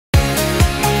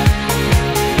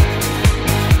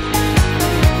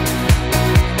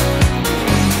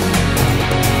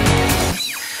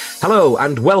Hello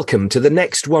and welcome to the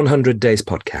Next 100 Days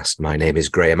podcast. My name is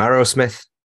Graham Arrowsmith.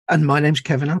 And my name's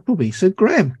Kevin Appleby. So,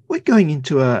 Graham, we're going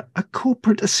into a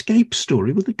corporate escape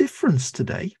story with a difference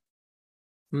today.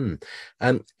 We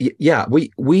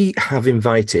have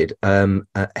invited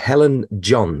Helen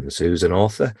Johns, who's an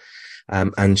author,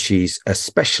 and she's a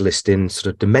specialist in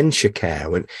sort of dementia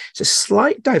care. And it's a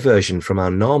slight diversion from our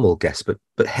normal guest, but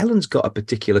Helen's got a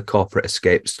particular corporate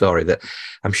escape story that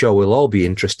I'm sure we'll all be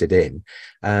interested in.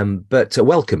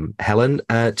 Welcome, Helen,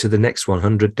 to the Next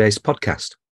 100 Days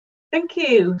podcast. Thank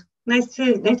you. Nice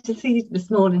to see you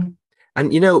this morning.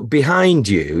 And behind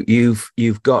you,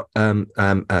 you've got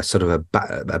a sort of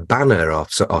a banner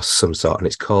of some sort,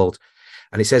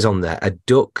 and it says on there, "A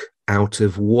duck out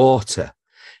of water."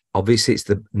 Obviously, it's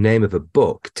the name of a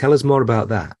book. Tell us more about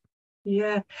that.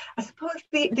 Yeah, I suppose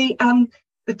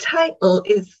the title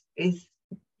is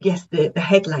yes the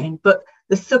headline, but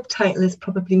the subtitle is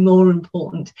probably more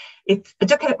important. It's "A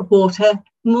Duck Out of Water: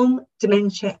 Mum,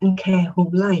 Dementia and Care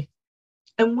Home Life."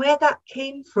 And where that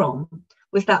came from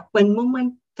was that when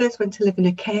Mum first went to live in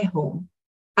a care home,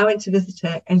 I went to visit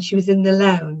her and she was in the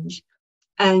lounge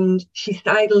and she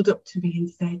sidled up to me and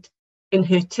said in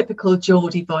her typical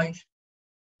Geordie voice,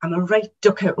 "I'm a right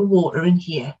duck out of water in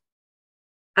here."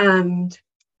 And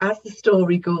as the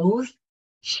story goes,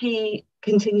 she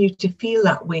continued to feel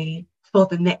that way for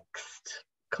the next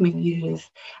coming years.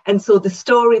 And so the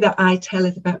story that I tell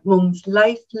is about Mum's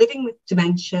life living with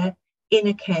dementia in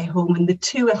a care home, and the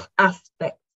two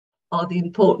aspects are the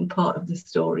important part of the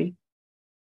story.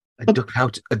 A duck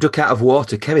out of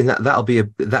water, Kevin. That'll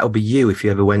be you if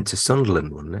you ever went to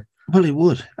Sunderland, wouldn't it? Well, it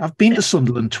would. I've been to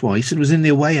Sunderland twice. It was in the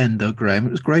away end, though, Graham.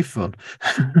 It was great fun.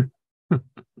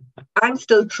 I'm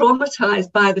still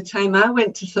traumatised by the time I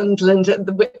went to Sunderland at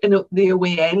the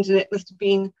away end, and it must have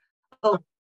been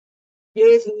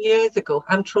years and years ago.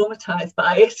 I'm traumatised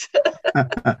by it.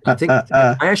 I think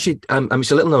I actually,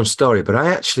 it's a little known story, but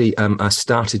I actually, I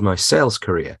started my sales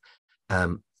career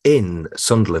in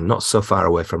Sunderland, not so far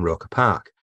away from Roker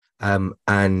Park. And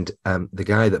the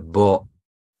guy that bought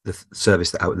the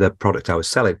the product I was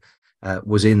selling,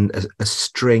 was in a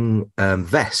string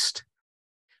vest,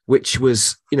 which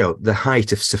was, the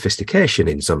height of sophistication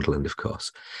in Sunderland, of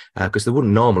course, because they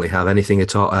wouldn't normally have anything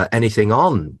at all, anything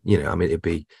on, it'd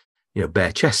be,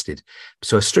 bare chested.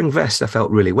 So a string vest, I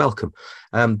felt really welcome.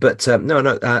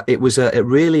 It was a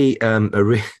really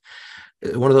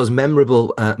one of those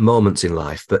memorable moments in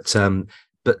life. But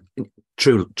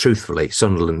truthfully,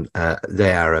 Sunderland,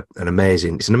 they are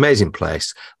it's an amazing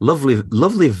place.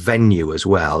 Lovely venue as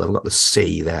well. They've got the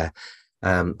sea there.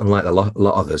 Unlike a lot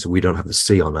of us, we don't have the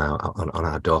sea on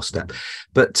our doorstep.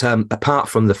 But apart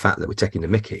from the fact that we're taking the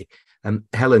mickey,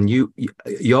 Helen,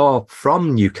 you're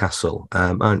from Newcastle,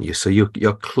 aren't you? So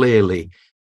you're clearly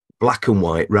black and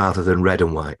white rather than red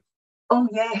and white. Oh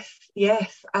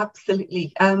yes,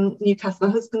 absolutely. Newcastle.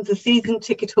 My husband's a season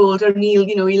ticket holder, and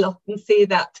he'll often say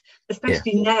that,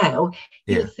 especially now.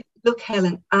 He'll say, "Look,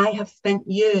 Helen, I have spent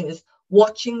years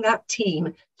watching that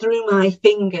team through my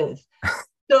fingers,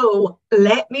 so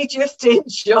let me just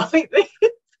enjoy this."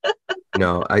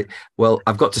 No,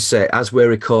 I've got to say, as we're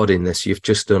recording this, you've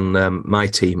just done my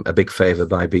team a big favour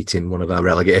by beating one of our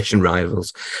relegation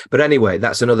rivals. But anyway,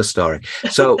 that's another story.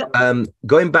 So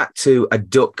going back to A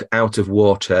Duck Out of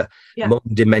Water, Mum,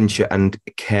 Dementia and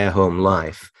Care Home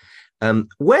Life,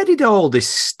 where did all this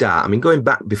start? I mean, going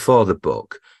back before the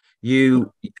book,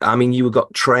 you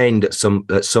got trained at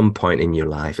some point in your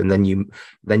life, and then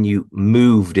you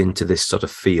moved into this sort of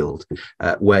field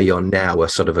where you're now a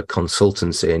sort of a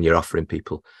consultancy, and you're offering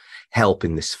people help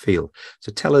in this field.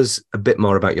 So tell us a bit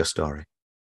more about your story.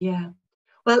 Yeah,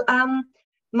 well,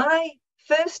 my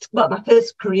first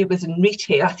career was in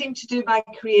retail. I seem to do my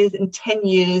careers in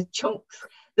 10-year chunks.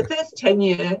 The first 10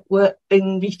 years were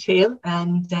in retail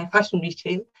and fashion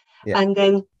retail, and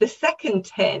then the second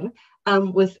 10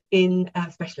 was in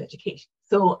special education.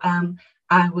 So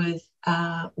I was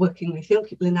working with young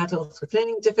people and adults with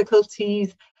learning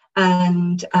difficulties,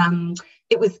 and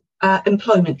it was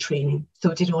employment training.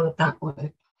 So I did all of that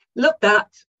work. Loved that,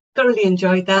 thoroughly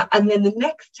enjoyed that. And then the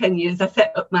next 10 years, I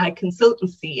set up my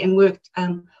consultancy and worked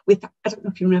with, I don't know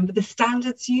if you remember, the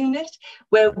Standards Unit,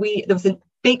 where there was a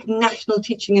big national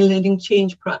teaching and learning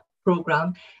change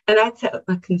program. And I'd set up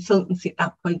my consultancy at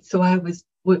that point. So I was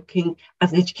working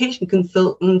as an education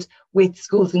consultant with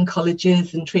schools and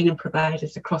colleges and training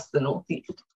providers across the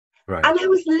Northeast. Right. And I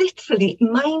was literally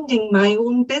minding my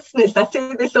own business. I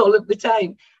say this all of the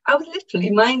time. I was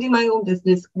literally minding my own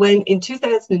business when in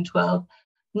 2012,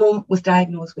 Mum was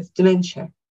diagnosed with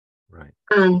dementia. Right.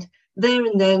 And there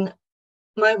and then,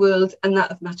 my world and that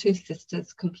of my two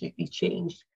sisters completely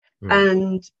changed.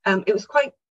 And it was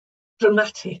quite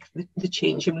dramatic, the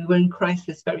change, and we were in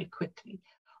crisis very quickly.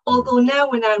 Although now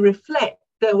when I reflect,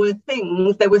 there were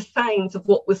signs of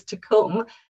what was to come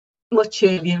much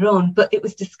earlier on, but it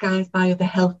was disguised by other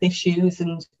health issues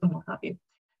and what have you.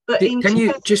 But can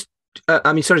you just,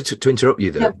 I mean, sorry to interrupt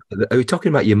you there. Yeah. Are we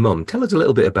talking about your mum? Tell us a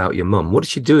little bit about your mum. What did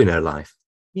she do in her life?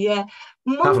 Yeah.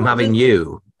 Apart from having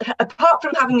you. Apart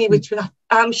from having me, which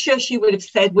I'm sure she would have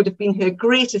said would have been her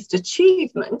greatest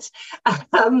achievement.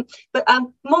 But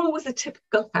Mum was a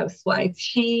typical housewife.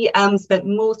 She spent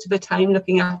most of her time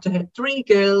looking after her 3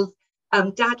 girls.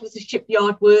 Dad was a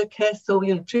shipyard worker, so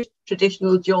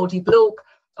traditional Geordie bloke.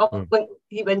 When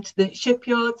he went to the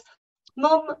shipyards,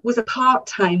 Mum was a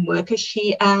part-time worker.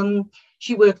 She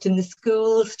worked in the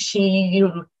schools. She,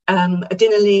 a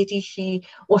dinner lady. She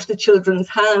washed the children's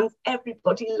hands.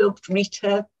 Everybody loved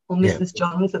Rita, or Mrs.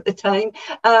 Johns at the time.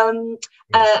 And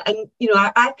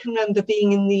I can remember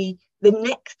being in the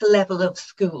next level of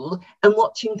school and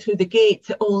watching through the gates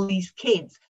at all these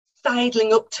kids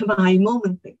sidling up to my mum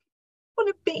and thinking, I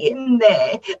want to be in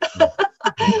there.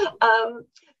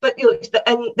 But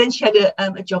and then she had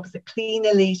a job as a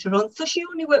cleaner later on, so she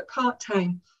only worked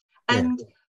part-time. And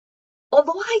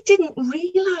although I didn't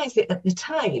realise it at the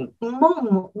time,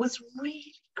 Mum was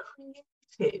really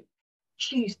creative.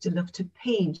 She used to love to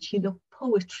paint. She loved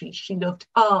poetry. She loved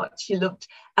art. She loved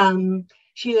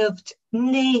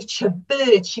nature,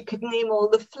 birds. She could name all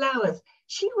the flowers.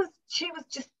 She was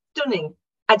just stunning.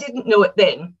 I didn't know it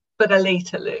then, but I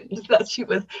later learned that she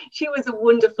was a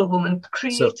wonderful woman,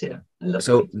 creative.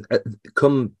 So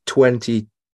come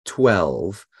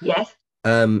 2012, yes,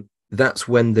 that's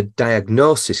when the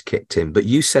diagnosis kicked in. But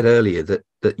you said earlier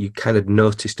that you kind of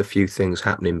noticed a few things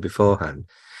happening beforehand.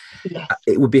 Yes,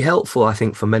 it would be helpful, I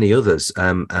think, for many others,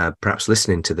 perhaps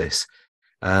listening to this,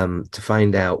 to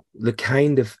find out the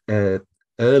kind of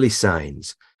early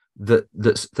signs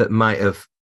that might have.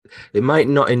 It might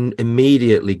not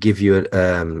immediately give you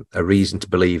a reason to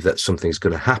believe that something's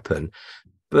going to happen,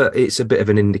 but it's a bit of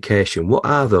an indication. What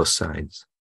are those signs?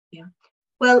 Yeah.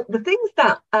 Well, the things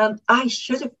that I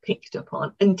should have picked up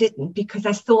on and didn't, because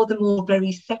I saw them all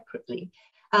very separately.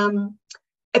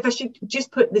 If I should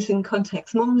just put this in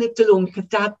context, Mum lived alone because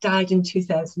Dad died in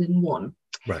 2001.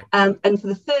 Right. And for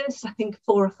the first, I think,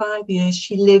 4 or 5 years,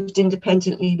 she lived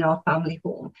independently in our family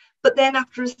home. But then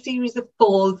after a series of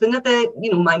falls and other,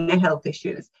 minor health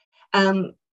issues,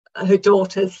 her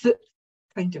daughters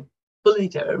kind of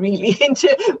bullied her really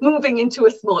into moving into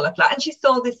a smaller flat. And she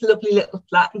saw this lovely little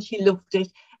flat and she loved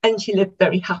it. And she lived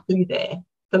very happily there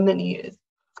for many years.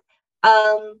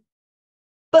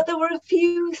 But there were a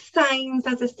few signs,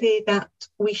 as I say, that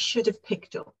we should have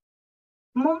picked up.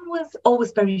 Mum was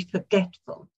always very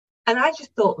forgetful, and I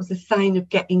just thought it was a sign of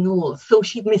getting old. So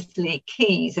she'd mislay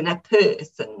keys in her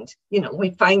purse, and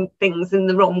we'd find things in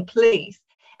the wrong place.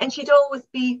 And she'd always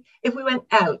be, if we went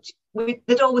out,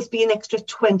 there'd always be an extra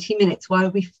 20 minutes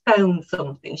while we found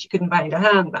something. She couldn't find her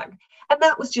handbag, and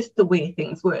that was just the way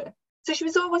things were. So she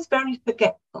was always very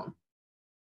forgetful.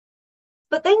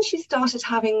 But then she started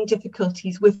having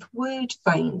difficulties with word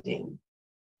finding.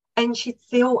 And she'd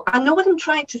say, oh, I know what I'm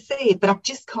trying to say, but I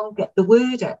just can't get the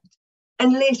word out.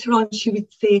 And later on, she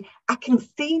would say, I can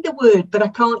see the word, but I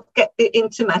can't get it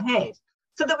into my head.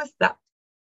 So there was that.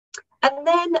 And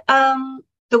then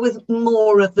there was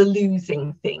more of the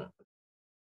losing thing.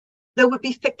 There would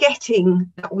be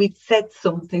forgetting that we'd said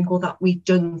something or that we'd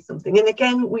done something. And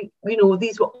again,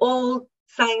 these were all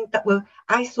signs that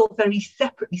I saw very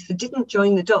separately, so didn't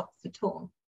join the dots at all.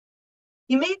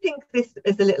 You may think this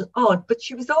is a little odd, but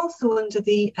she was also under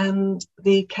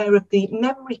the care of the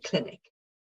memory clinic.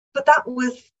 But that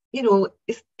was,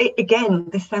 again,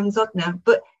 this sounds odd now,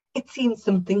 but it seemed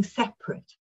something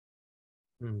separate.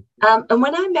 And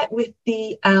when I met with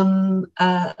the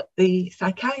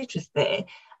psychiatrist there,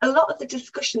 a lot of the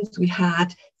discussions we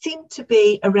had seemed to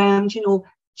be around,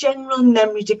 general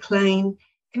memory decline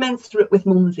commensurate with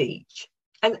Mum's age.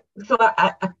 And so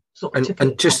I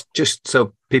and just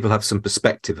so people have some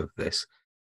perspective of this,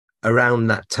 around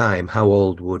that time, how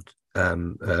old would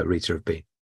Rita have been?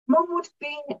 Mum would have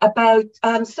been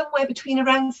about somewhere between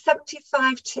around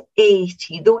 75 to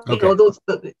 80.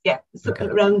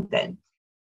 Around then.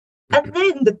 And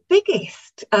then the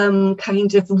biggest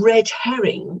kind of red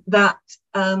herring that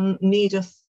made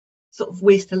us sort of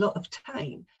waste a lot of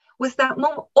time was that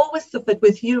Mum always suffered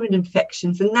with urine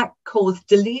infections, and that caused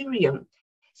delirium.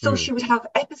 So she would have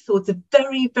episodes of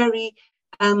very, very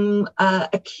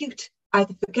acute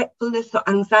either forgetfulness or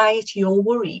anxiety or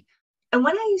worry. And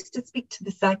when I used to speak to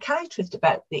the psychiatrist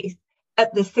about this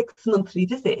at the 6 monthly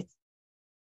visits,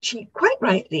 she quite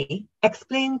rightly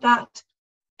explained that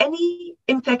any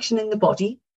infection in the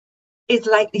body is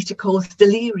likely to cause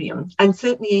delirium, and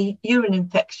certainly a urine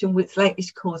infection was likely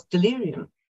to cause delirium.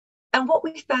 And what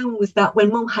we found was that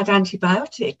when Mum had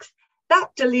antibiotics, that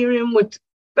delirium would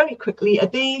very quickly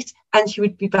abate and she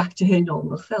would be back to her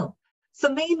normal self. So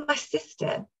me and my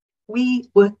sister, we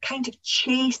were kind of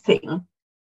chasing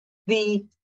the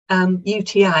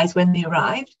UTIs when they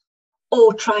arrived,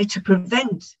 or try to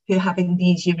prevent her having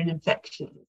these urine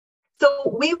infections.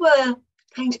 So we were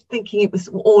kind of thinking it was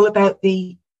all about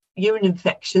the urine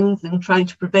infections and trying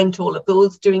to prevent all of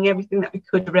those, doing everything that we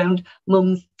could around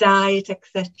Mum's diet,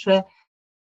 etc.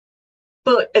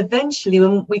 But eventually,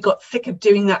 when we got sick of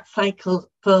doing that cycle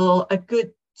for a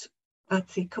good, I'd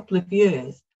say, couple of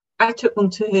years, I took Mum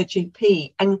to her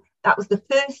GP, and that was the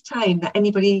first time that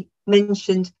anybody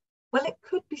mentioned, well, it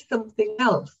could be something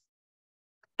else.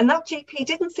 And that GP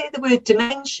didn't say the word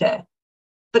dementia,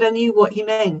 but I knew what he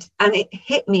meant, and it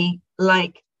hit me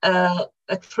like a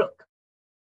truck.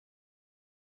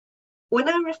 When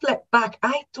I reflect back,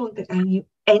 I don't think I knew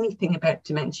anything about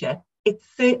dementia. It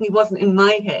certainly wasn't in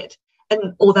my head,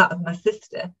 or that of my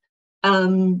sister.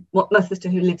 My sister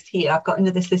who lives here, I've got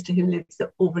another sister who lives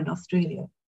over in Australia.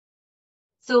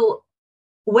 So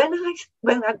when I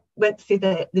went to see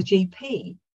the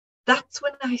GP, that's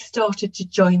when I started to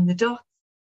join the dots.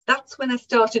 That's when I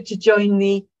started to join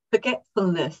the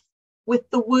forgetfulness with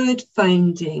the word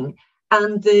finding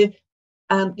and the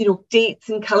dates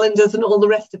and calendars and all the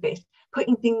rest of it,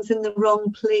 putting things in the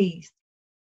wrong place.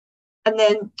 And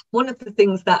then one of the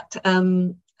things that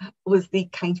was the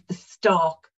kind of the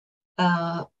stark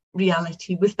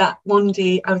reality was that one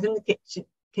day I was in the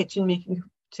kitchen making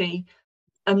tea,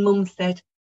 and Mum said,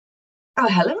 "Oh,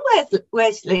 Helen,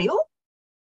 where's Leo?"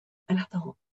 And I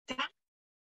thought, Dad?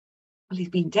 Well, he's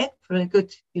been dead for a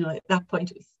good, at that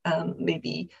point it was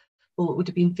maybe, it would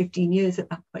have been 15 years at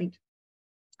that point.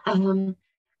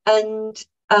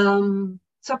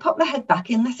 So I popped my head back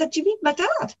in and I said, "Do you mean my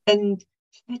dad?" And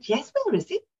she said, "Yes, where is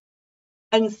he?"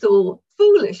 And so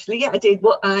foolishly, I did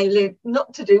what I learned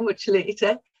not to do much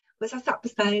later, was I sat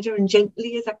beside her and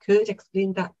gently as I could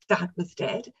explained that Dad was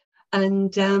dead.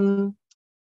 And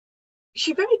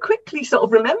she very quickly sort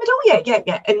of remembered, "Oh,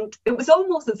 yeah. And it was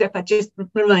almost as if I just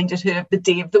reminded her of the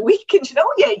day of the week. And she said,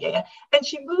 "Oh, yeah. And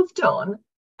she moved on.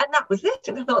 And that was it.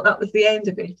 And I thought that was the end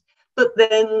of it. But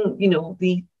then,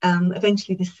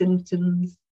 eventually the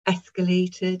symptoms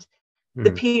escalated.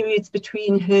 The periods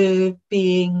between her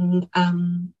being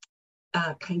kind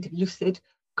of lucid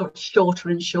got shorter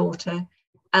and shorter,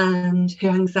 and her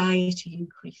anxiety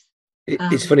increased.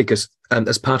 It's funny because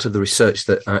as part of the research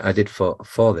that I did for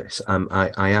this,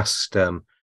 I asked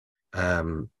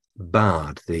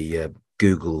Bard, the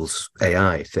Google's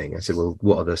AI thing. I said, "Well,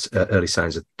 what are the early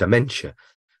signs of dementia?"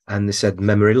 And they said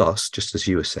memory loss, just as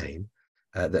you were saying,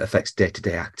 that affects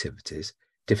day-to-day activities,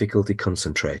 difficulty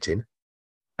concentrating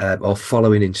or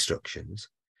following instructions,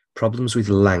 problems with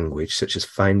language, such as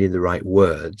finding the right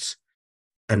words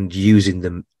and using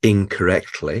them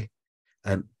incorrectly,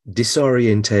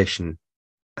 disorientation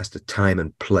as to time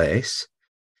and place,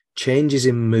 changes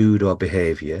in mood or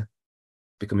behaviour,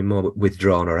 becoming more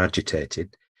withdrawn or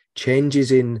agitated,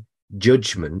 changes in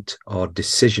judgment or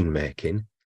decision-making,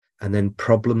 and then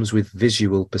problems with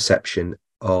visual perception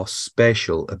or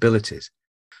spatial abilities.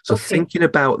 So thinking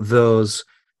about those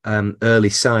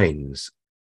early signs,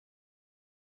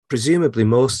 presumably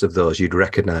most of those you'd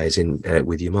recognise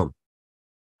with your mum.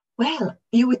 Well,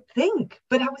 you would think,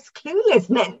 but I was clueless.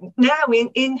 Now,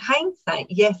 in hindsight,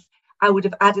 yes, I would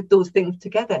have added those things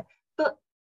together. But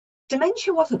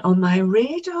dementia wasn't on my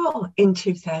radar in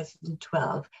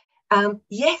 2012.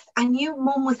 Yes, I knew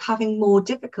Mum was having more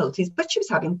difficulties, but she was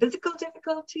having physical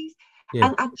difficulties,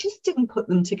 and I just didn't put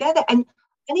them together. And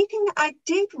anything that I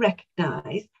did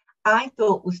recognise, I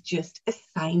thought was just a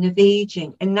sign of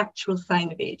aging, a natural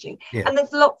sign of aging. Yeah. And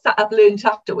there's lots that I've learned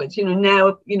afterwards,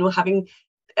 now, having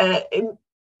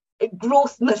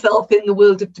engrossed myself in the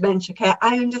world of dementia care,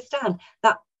 I understand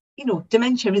that,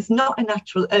 dementia is not a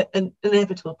natural, an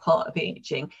inevitable part of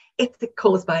aging. It's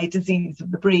caused by a disease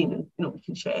of the brain, and, we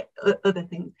can share other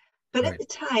things. But right. At the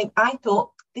time, I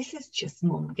thought, this is just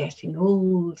Mum getting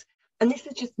old, and this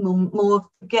is just more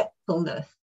forgetfulness.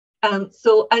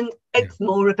 It's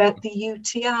more about the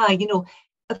UTI,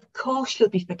 of course she'll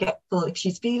be forgetful if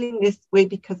she's feeling this way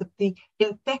because of the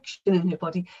infection in her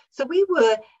body. So we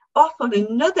were off on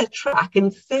another track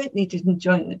and certainly didn't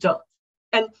join the dots.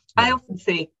 And I often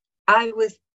say I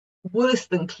was worse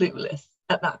than clueless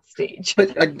at that stage.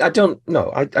 But I don't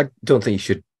think you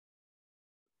should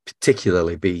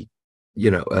particularly be,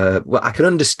 well, I can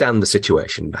understand the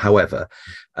situation. However,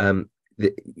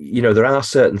 there are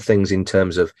certain things in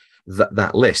terms of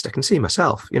that list. I can see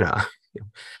myself,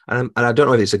 and I don't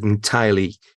know if it's an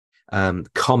entirely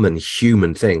common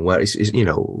human thing where it's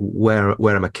where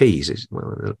are my keys?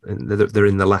 Well, they're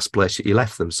in the last place that you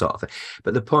left them, sort of thing.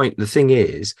 But the thing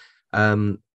is,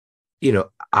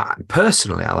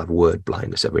 personally, I'll have word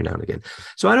blindness every now and again.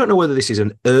 So I don't know whether this is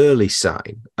an early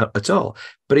sign at all,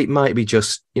 but it might be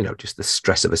just the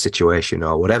stress of a situation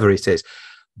or whatever it is.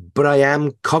 But I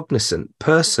am cognizant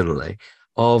personally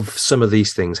of some of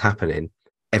these things happening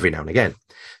every now and again.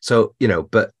 So,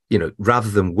 rather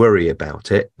than worry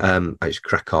about it, I just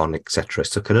crack on, etc.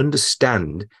 So I can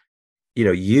understand,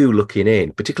 you looking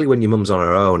in, particularly when your mum's on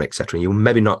her own, etc. And you're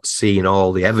maybe not seeing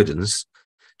all the evidence,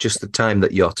 just the time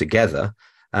that you're together,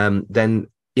 then,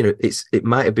 it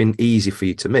might have been easy for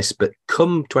you to miss. But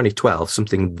come 2012,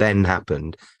 something then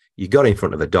happened. You got in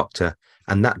front of a doctor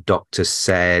and that doctor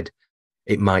said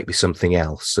it might be something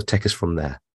else. So take us from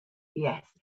there. Yes.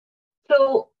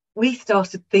 So we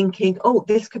started thinking, oh,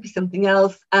 this could be something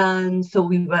else. And so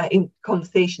we were in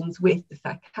conversations with the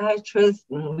psychiatrist,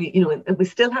 and we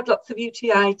still had lots of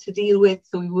UTI to deal with.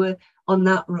 So we were on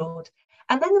that road.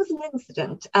 And then there was an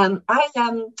incident.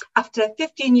 After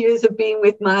 15 years of being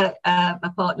with my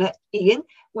partner, Ian,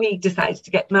 we decided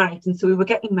to get married. And so we were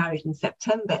getting married in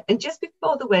September. And just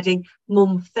before the wedding,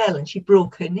 Mum fell and she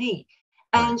broke her knee.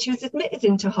 And she was admitted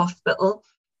into hospital.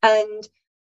 And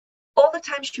all the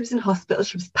time she was in hospital,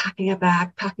 she was packing a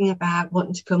bag,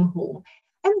 wanting to come home.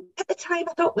 And at the time,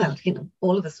 I thought, well,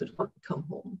 all of us would want to come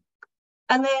home.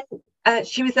 And then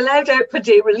she was allowed out for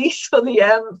day release for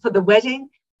the wedding.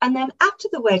 And then after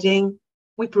the wedding,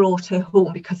 we brought her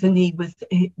home because her knee was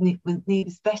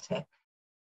better.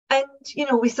 And,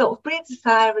 we sort of breathed a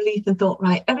sigh of relief and thought,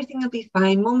 right, everything will be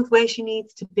fine. Mum's where she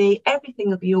needs to be. Everything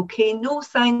will be okay. No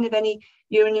sign of any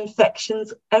urine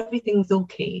infections. Everything's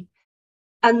okay.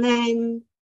 And then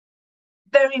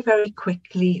very, very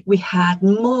quickly, we had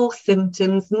more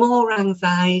symptoms, more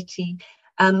anxiety,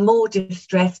 and more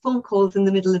distress, phone calls in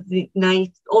the middle of the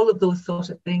night, all of those sort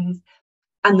of things.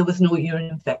 And there was no urine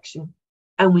infection.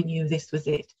 And we knew this was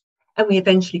it. And we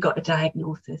eventually got a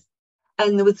diagnosis.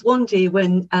 And there was one day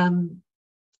when Mum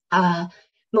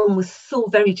was so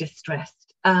very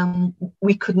distressed.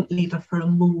 We couldn't leave her for a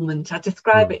moment. I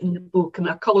describe it in the book and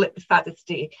I call it the saddest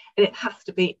day. And it has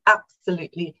to be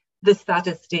absolutely the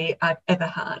saddest day I've ever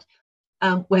had,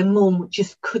 where Mum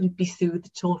just couldn't be soothed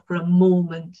at all for a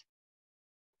moment.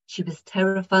 She was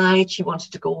terrified. She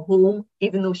wanted to go home,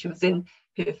 even though she was in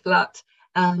her flat.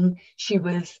 She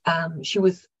was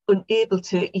unable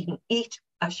to even eat.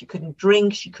 She couldn't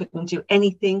drink. She couldn't do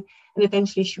anything. And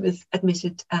eventually she was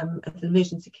admitted as an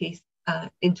emergency case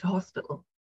into hospital.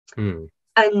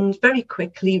 And very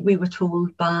quickly we were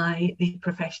told by the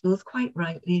professionals, quite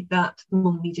rightly, that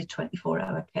Mum needed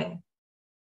 24-hour care,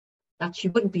 that she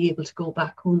wouldn't be able to go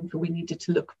back home, so we needed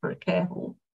to look for a care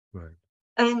home. Right.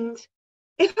 And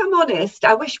if I'm honest,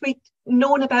 I wish we'd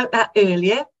known about that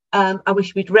earlier. I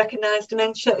wish we'd recognised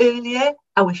dementia earlier.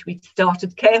 I wish we'd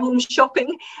started care home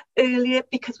shopping earlier,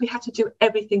 because we had to do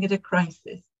everything at a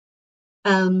crisis.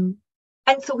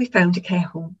 And so we found a care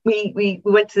home. We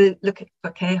went to look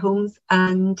for care homes,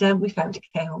 and we found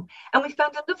a care home. And we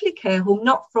found a lovely care home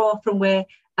not far from where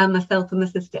myself and my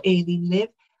sister Aileen live.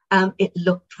 It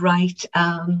looked right.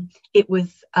 It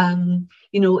was,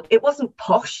 it wasn't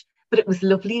posh, but it was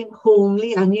lovely and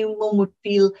homely. I knew Mum would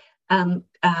feel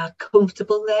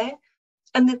comfortable there.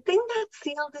 And the thing that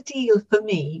sealed the deal for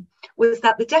me was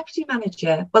that the deputy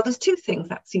manager, well, there's two things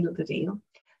that sealed the deal.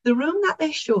 The room that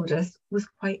they showed us was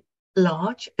quite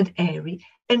large and airy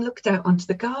and looked out onto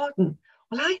the garden.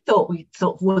 Well, I thought we'd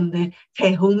sort of won the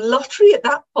care home lottery at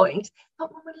that point. I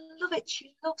thought, Mum would love it.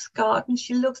 She loves gardens.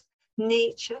 She loves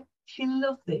nature. She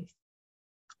loved this.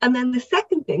 And then the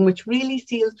second thing, which really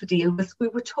sealed the deal, was we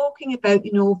were talking about,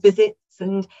 visits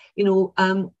and,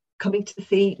 coming to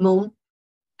see Mum.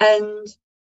 And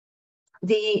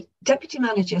the deputy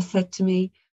manager said to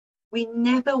me, "We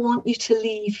never want you to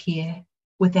leave here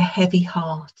with a heavy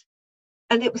heart."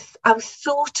 And I was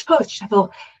so touched. I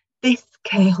thought, this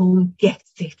care home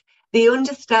gets it. They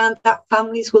understand that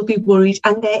families will be worried,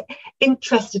 and they're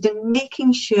interested in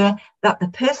making sure that the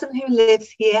person who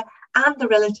lives here and the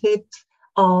relatives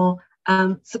are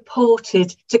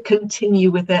supported to continue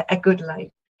with a good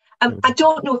life. I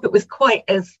don't know if it was quite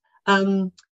as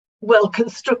well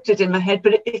constructed in my head,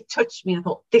 but it touched me. I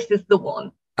thought, this is the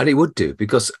one. And it would do,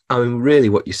 because really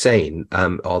what you're saying,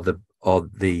 or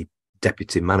the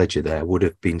deputy manager there would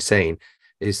have been saying,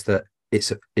 is that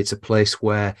it's a place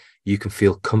where you can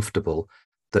feel comfortable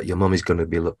that your mum is going to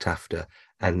be looked after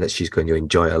and that she's going to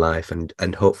enjoy her life,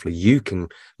 and hopefully you can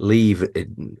leave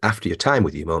after your time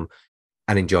with your mum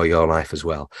and enjoy your life as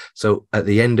well. So at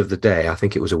the end of the day, I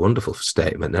think it was a wonderful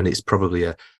statement, and it's probably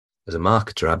as a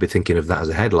marketer, I'd be thinking of that as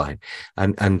a headline,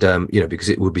 and because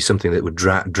it would be something that would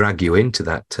drag you into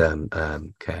that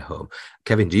care home.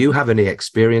 Kevin, do you have any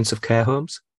experience of care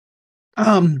homes?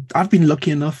 I've been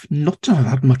lucky enough not to have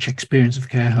had much experience of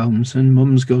care homes, and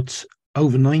Mum's got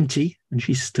over 90 and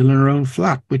she's still in her own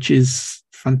flat, which is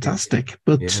fantastic.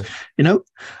 But,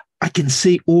 I can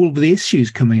see all of the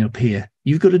issues coming up here.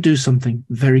 You've got to do something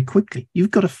very quickly. You've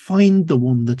got to find the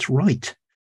one that's right.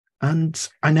 And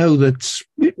I know that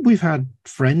we've had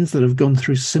friends that have gone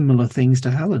through similar things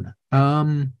to Helen.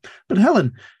 But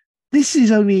Helen, this is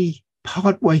only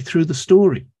part way through the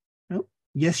story.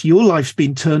 Yes, your life's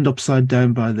been turned upside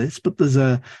down by this, but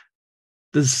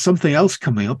there's something else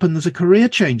coming up, and there's a career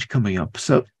change coming up.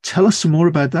 So tell us some more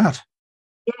about that.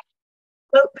 Yeah,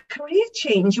 well, the career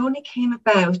change only came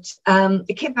about.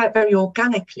 It came about very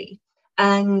organically,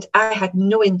 and I had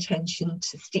no intention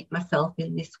to steep myself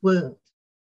in this world.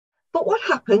 But what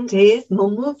happened is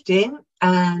Mum moved in,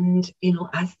 and,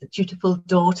 as the dutiful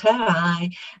daughter,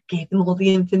 I gave them all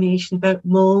the information about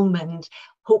Mum and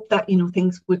hoped that,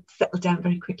 things would settle down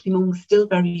very quickly. Mum was still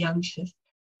very anxious.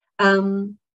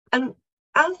 And as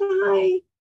I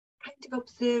kind of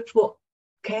observed what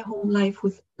care home life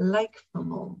was like for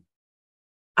Mum,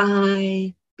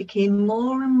 I became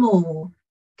more and more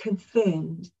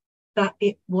concerned that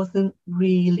it wasn't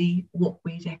really what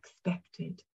we'd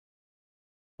expected.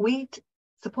 We'd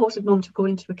supported Mum to go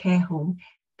into a care home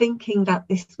thinking that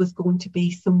this was going to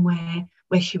be somewhere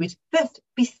where she would first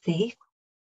be safe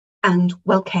and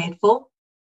well cared for.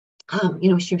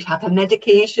 She would have her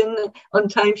medication on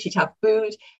time, she'd have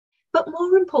food. But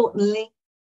more importantly,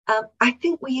 I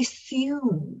think we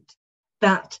assumed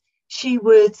that she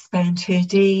would spend her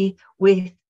day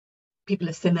with people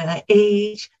of similar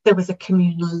age. There was a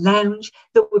communal lounge.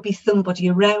 There would be somebody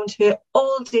around her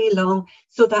all day long,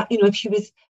 so that, if she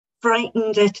was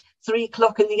frightened at 3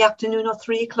 o'clock in the afternoon or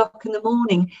 3 o'clock in the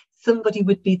morning, somebody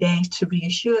would be there to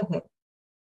reassure her.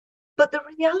 But the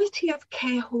reality of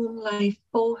care home life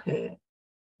for her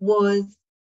was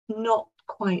not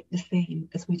quite the same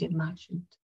as we'd imagined.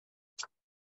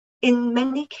 In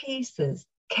many cases,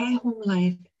 care home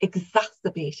life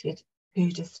exacerbated her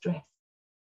distress.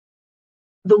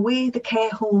 The way the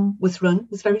care home was run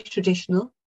was very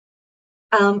traditional.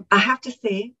 I have to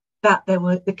say that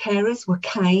the carers were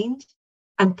kind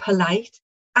and polite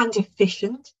and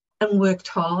efficient and worked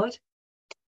hard,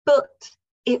 but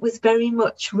it was very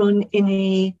much run in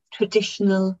a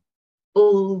traditional,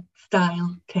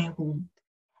 old-style care home.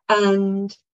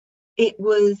 And it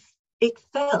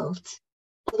felt,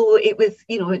 although it was,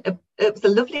 it was a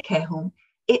lovely care home,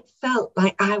 it felt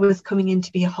like I was coming in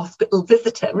to be a hospital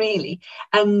visitor, really.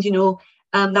 And,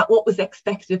 that what was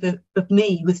expected of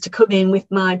me was to come in with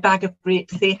my bag of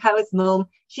grapes, say, how is Mum?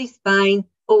 She's fine.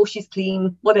 Oh, she's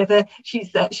clean, whatever.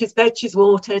 She's fed, she's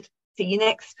watered. See you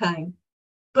next time.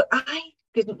 But I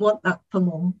didn't want that for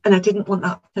Mum, and I didn't want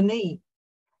that for me.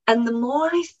 And the more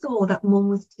I saw that Mum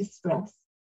was distressed,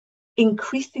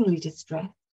 increasingly distressed,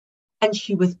 and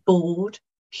she was bored,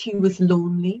 she was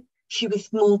lonely, she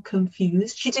was more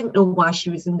confused. She didn't know why she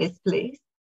was in this place.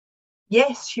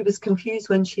 Yes, she was confused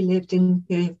when she lived in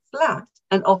her flat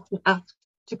and often asked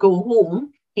to go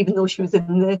home, even though she was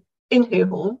in her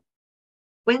home.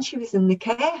 When she was in the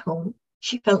care home,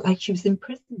 she felt like she was in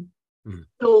prison.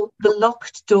 So the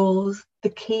locked doors,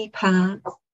 the keypads,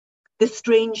 the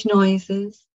strange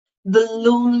noises, the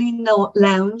lonely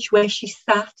lounge where she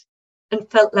sat and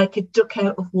felt like a duck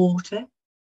out of water,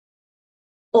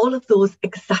 all of those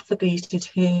exacerbated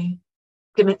her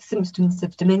symptoms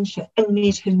of dementia and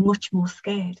made her much more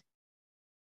scared.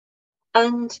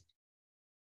 And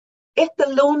if the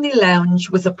lonely lounge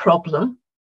was a problem,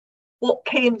 what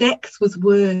came next was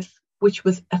worse, which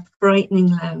was a frightening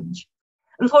lounge.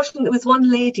 Unfortunately, there was one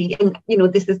lady, and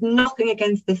this is nothing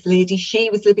against this lady.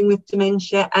 She was living with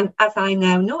dementia, and as I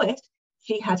now know it,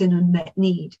 she had an unmet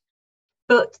need.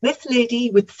 But this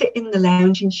lady would sit in the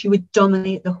lounge and she would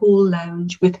dominate the whole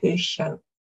lounge with her shout.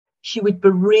 She would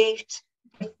berate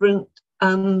different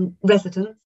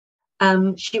residents.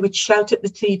 She would shout at the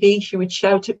TV. She would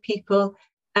shout at people,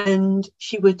 and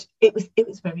it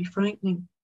was very frightening.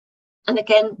 And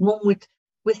again, Mum would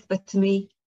whisper to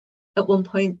me at one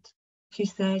point. She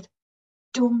said,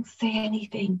 "Don't say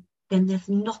anything, then there's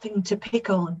nothing to pick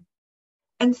on."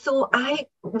 And so I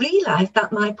realised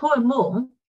that my poor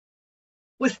Mum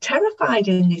was terrified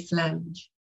in this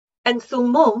lounge. And so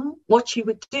Mum, what she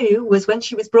would do was when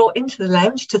she was brought into the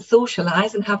lounge to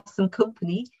socialise and have some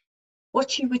company, what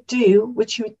she would do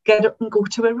was she would get up and go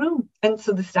to her room. And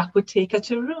so the staff would take her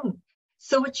to her room.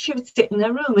 So she would sit in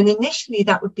her room. And initially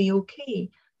that would be okay.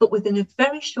 But within a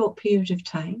very short period of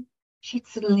time, she'd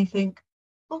suddenly think,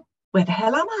 oh, where the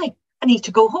hell am I? I need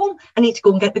to go home. I need to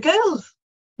go and get the girls.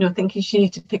 You know, thinking she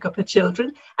needed to pick up her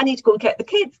children. I need to go and get the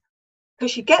kids.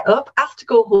 Because she'd get up, ask to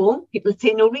go home. People would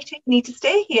say, no, Rita, you need to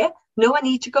stay here. No, I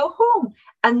need to go home.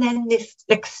 And then this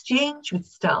exchange would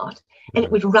start and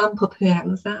it would ramp up her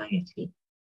anxiety.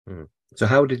 So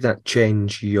how did that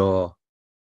change your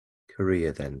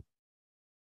career then?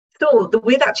 So the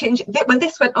way that changed, when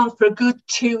this went on for a good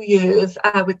 2 years,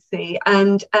 I would say,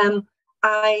 and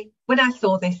when I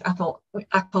saw this, I thought,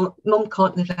 Mum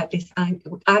can't live like this. I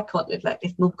can't live like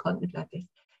this. Mum can't live like this.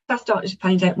 So I started to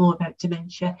find out more about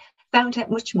dementia, found out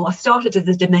much more. I started as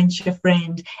a dementia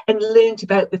friend and learned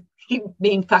about the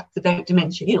main facts about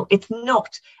dementia. You know, it's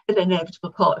not an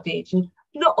inevitable part of aging.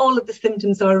 Not all of the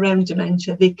symptoms are around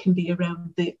dementia. They can be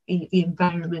around the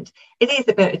environment. It is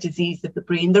about a disease of the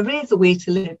brain. There is a way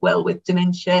to live well with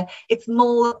dementia. It's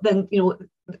more than, you know,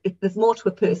 there's more to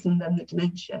a person than the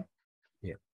dementia.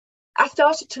 Yeah. I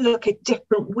started to look at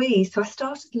different ways. So I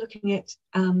started looking at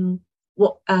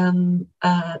what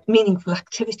meaningful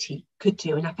activity could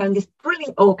do. And I found this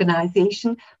brilliant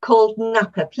organisation called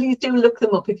NAPA. Please do look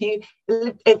them up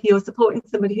if you're supporting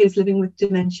somebody who's living with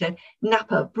dementia.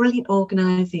 NAPA, brilliant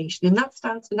organisation, and that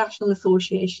stands for National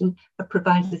Association of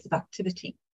Providers of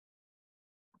Activity.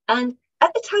 And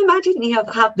at the time, I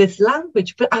didn't have this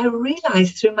language, but I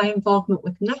realised through my involvement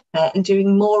with NAPA and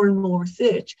doing more and more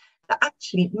research that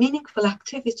actually meaningful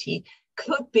activity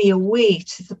could be a way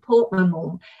to support my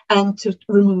mum and to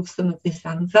remove some of this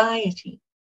anxiety.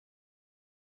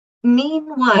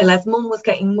 Meanwhile, as Mum was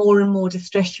getting more and more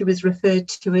distressed, she was referred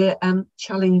to a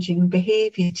challenging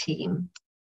behaviour team.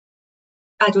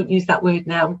 I don't use that word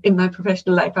now in my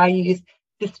professional life. I use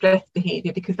distressed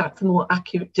behaviour because that's a more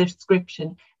accurate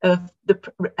description of the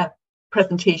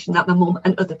presentation that my mum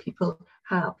and other people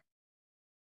have.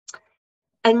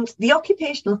 And the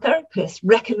occupational therapist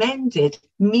recommended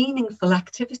meaningful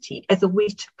activity as a way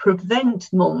to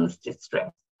prevent mum's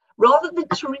distress rather than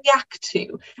to react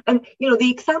to. And, you know,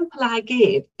 the example I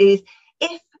gave is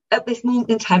if at this moment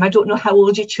in time, I don't know how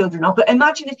old your children are, but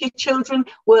imagine if your children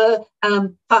were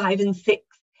 5 and 6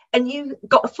 and you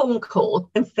got a phone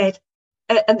call and said,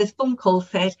 and this phone call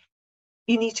said,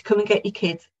 you need to come and get your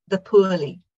kids, they're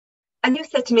poorly. And you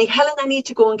said to me, Helen, I need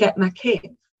to go and get my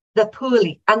kids. They're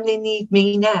poorly and they need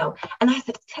me now. And I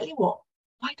said, tell you what,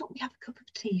 why don't we have a cup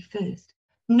of tea first?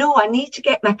 No, I need to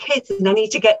get my kids and I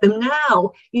need to get them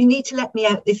now. You need to let me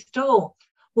out this door.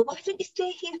 Well, why don't you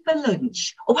stay here for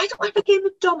lunch? Or why don't I have a game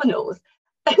of dominoes?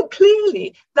 And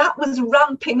clearly that was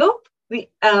ramping up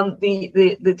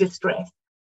the distress.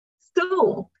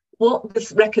 So what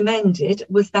was recommended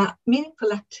was that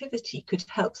meaningful activity could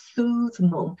help soothe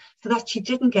mum so that she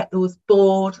didn't get those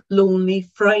bored, lonely,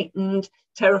 frightened,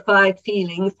 terrified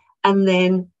feelings and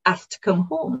then asked to come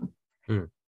home. And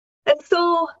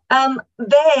so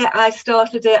there I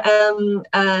started from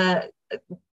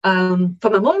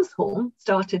my mum's home,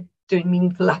 started doing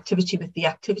meaningful activity with the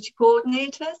activity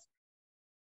coordinators,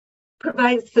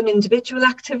 provided some individual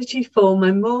activity for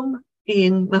my mum.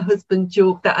 Ian, my husband,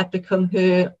 joked that I'd become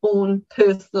her own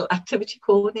personal activity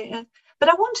coordinator. But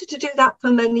I wanted to do that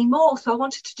for many more. So I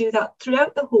wanted to do that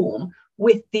throughout the home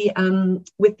with the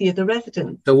other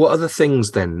residents. So what are the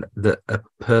things then that a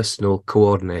personal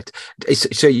coordinator?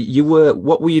 So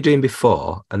what were you doing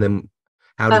before, and then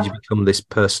how did you become this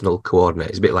personal coordinator?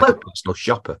 It's a bit like a personal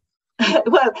shopper.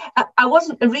 Well, I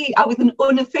wasn't I was an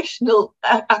unofficial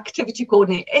activity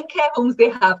coordinator. In care homes, they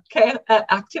have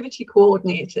activity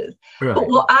coordinators. Right. But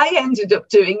what I ended up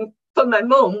doing for my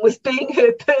mum was being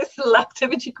her personal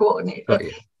activity coordinator.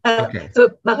 Okay.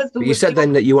 So my husband. But you said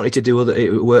then that you wanted to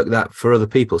do work that for other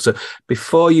people. So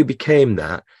before you became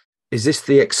that, is this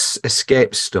the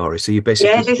escape story? So you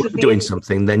basically were doing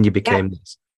something, then you became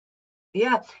this.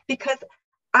 Yeah, because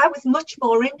I was much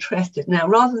more interested now,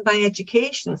 rather than my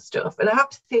education stuff. And I have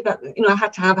to say that, you know, I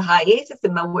had to have a hiatus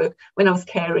in my work when I was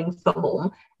caring for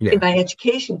mum in my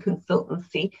education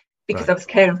consultancy, because I was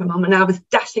caring for mum and I was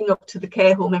dashing up to the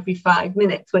care home every 5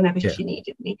 minutes whenever she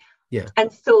needed me. Yeah.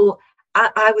 And so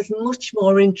I was much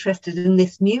more interested in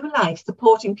this new life,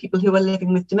 supporting people who are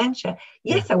living with dementia.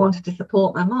 Yes, I wanted to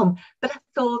support my mum, but I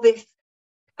saw this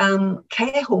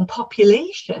care home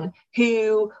population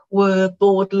who were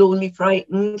bored, lonely,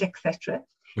 frightened, etc.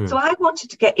 So I wanted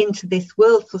to get into this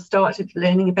world, so started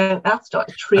learning about that,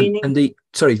 started training. And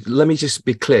sorry, let me just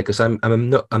be clear, because I'm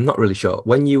not really sure.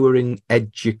 When you were in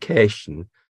education,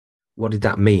 what did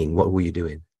that mean? What were you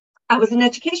doing? I was an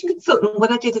education consultant.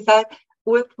 What I did is I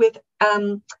worked with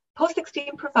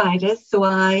post-16 providers. So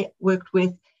I worked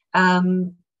with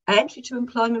entry to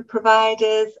employment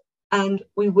providers, and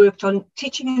we worked on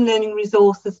teaching and learning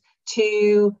resources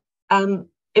to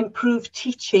improve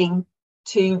teaching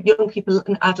to young people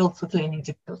and adults with learning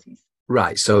difficulties.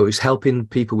 Right. So it was helping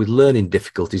people with learning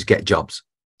difficulties get jobs.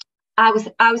 I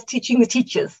was teaching the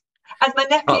teachers. As my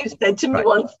nephew said to me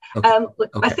once,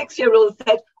 my 6-year-old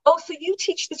said, "Oh, so you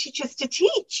teach the teachers to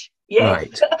teach?"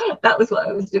 Yes, right. That was what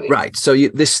I was doing. Right. So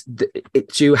you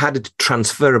had a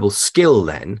transferable skill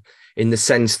then, in the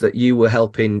sense that you were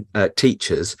helping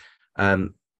teachers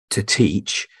to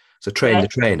teach, so train the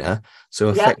trainer. So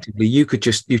effectively, you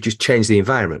just change the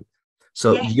environment.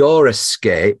 So your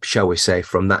escape, shall we say,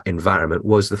 from that environment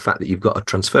was the fact that you've got a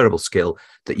transferable skill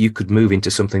that you could move into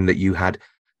something that you had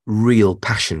real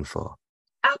passion for.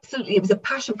 Absolutely, it was a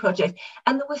passion project,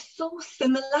 and there were so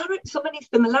many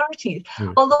similarities.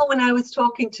 Although when I was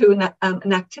talking to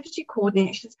an activity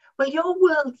coordinator, she says, "Well, your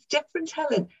world's different,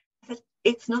 Helen." I said,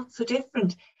 "It's not so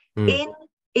different." In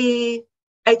a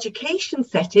education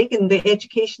setting, in the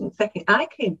education setting I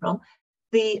came from,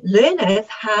 the learners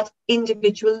had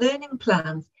individual learning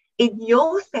plans. In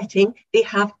your setting, they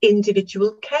have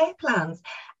individual care plans.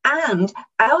 And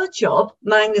our job,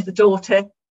 mine as a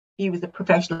daughter, he was a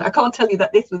professional. I can't tell you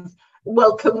that this was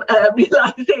welcome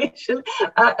realization.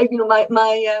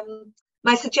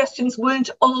 My suggestions weren't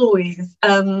always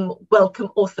welcome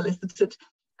or solicited.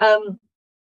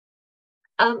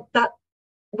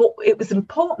 What it was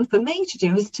important for me to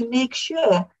do is to make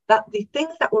sure that the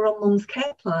things that were on Mum's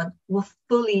care plan were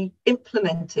fully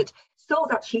implemented, so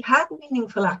that she had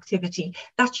meaningful activity,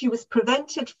 that she was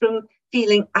prevented from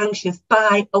feeling anxious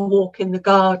by a walk in the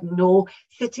garden or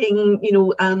sitting,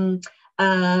 doing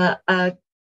a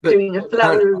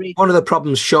flower arrangement. One of the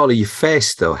problems surely you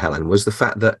faced, though, Helen, was the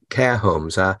fact that care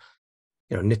homes are,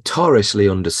 notoriously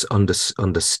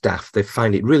understaffed. They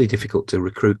find it really difficult to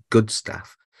recruit good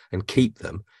staff and keep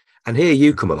them. And here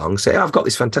you come along, say, I've got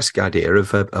this fantastic idea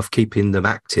of keeping them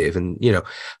active, and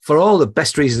for all the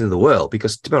best reasons in the world,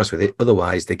 because to be honest with you,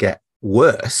 otherwise they get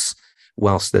worse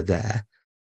whilst they're there.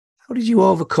 How did you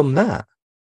overcome that?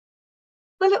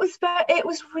 Well, it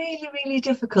was really, really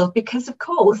difficult, because of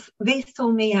course they saw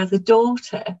me as a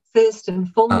daughter first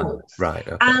and foremost. Right.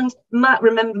 Okay. And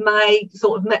remember, my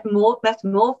sort of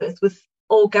metamorphosis was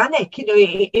organic.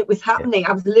 It was happening.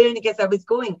 I was learning as I was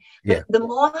going. But the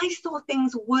more I saw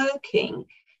things working,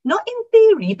 not in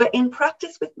theory, but in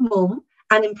practice with Mum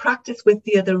and in practice with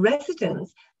the other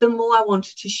residents, the more I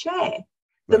wanted to share.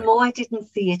 The more I didn't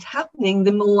see it happening,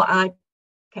 the more I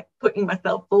kept putting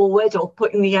myself forward or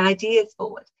putting the ideas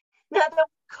forward. Now, there were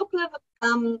a couple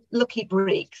of lucky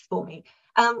breaks for me.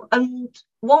 And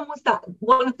one was that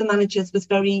one of the managers was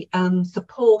very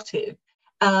supportive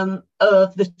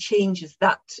of the changes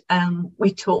that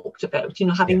we talked about,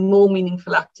 having more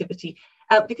meaningful activity,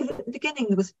 because at the beginning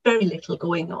there was very little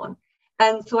going on.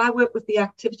 And so I worked with the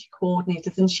activity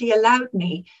coordinators, and she allowed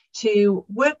me to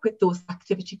work with those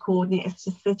activity coordinators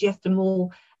to suggest a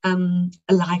more a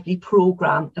lively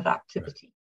programme of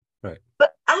activity. Right.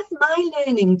 But as my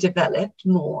learning developed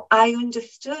more, I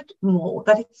understood more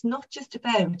that it's not just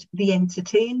about the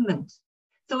entertainment.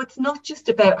 So it's not just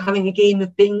about having a game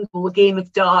of bingo, a game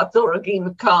of darts, or a game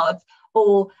of cards,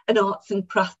 or an arts and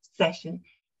crafts session.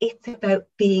 It's about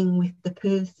being with the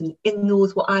person in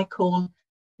those what I call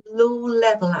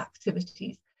low-level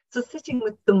activities. So sitting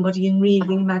with somebody and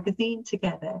reading a magazine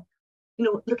together,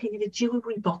 looking at a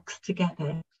jewellery box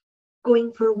together,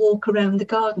 going for a walk around the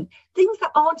garden, things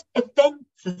that aren't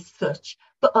events as such,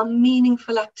 but are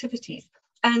meaningful activities.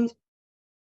 And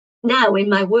now in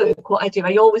my work, what I do,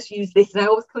 I always use this, and I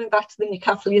always coming back to the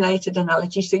Newcastle United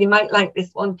analogy, so you might like this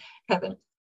one, Kevin.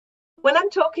 When I'm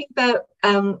talking about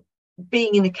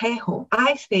being in a care home,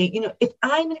 I say, if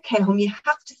I'm in a care home, you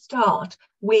have to start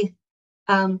with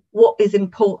what is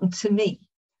important to me,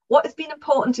 what has been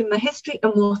important in my history,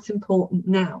 and what's important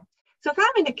now. So if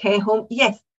I'm in a care home,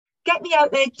 yes, get me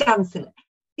out there dancing,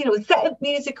 set up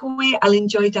music away, I'll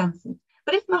enjoy dancing.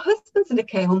 But if my husband's in a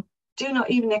care home, do not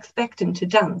even expect him to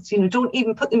dance. Don't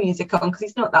even put the music on, because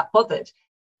he's not that bothered.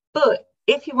 But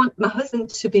if you want my husband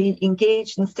to be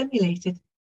engaged and stimulated,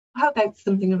 how about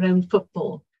something around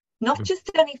football? Not just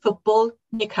any football,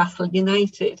 Newcastle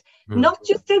United. Not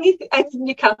just any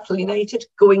Newcastle United,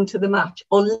 going to the match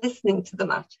or listening to the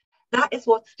match. That is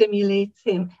what stimulates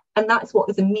him, and that is what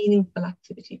is a meaningful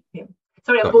activity for him.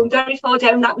 Sorry, I'm going very far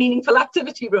down that meaningful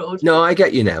activity road. No, I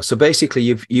get you now. So basically,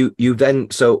 you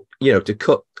then, so, you know, to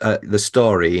cut the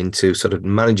story into sort of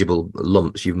manageable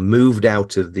lumps, you've moved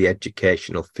out of the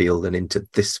educational field and into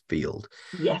this field.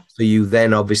 Yes. So you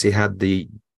then obviously had the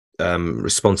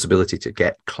responsibility to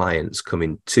get clients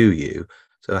coming to you.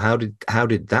 So how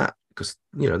did that? Because,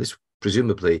 you know, this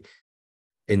presumably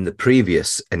in the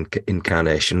previous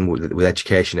incarnation with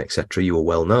education, etc., you were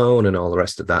well known and all the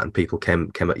rest of that, and people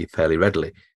came at you fairly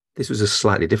readily. This was a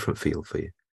slightly different field for you.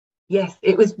 Yes,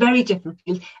 it was very different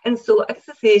field. And so, as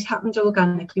I say, it happened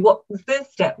organically. What the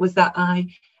first step was that I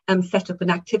set up an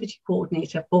activity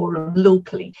coordinator forum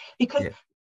locally, because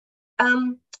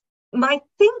my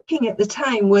thinking at the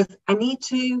time was, I need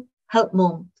to help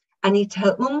mum. I need to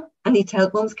help mum. I need to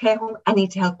help mum's care home. I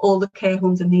need to help all the care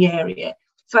homes in the area.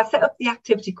 So I set up the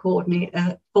activity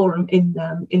coordinator forum in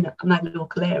my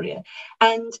local area,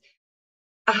 and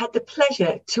I had the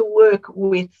pleasure to work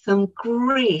with some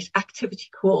great activity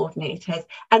coordinators,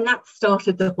 and that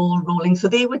started the ball rolling. So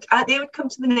they would come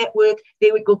to the network,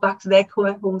 they would go back to their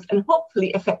care homes and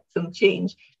hopefully affect some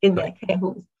change in their care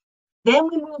homes. Then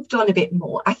we moved on a bit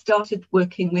more. I started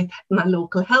working with my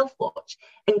local health watch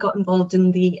and got involved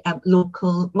in the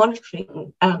local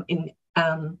monitoring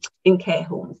in care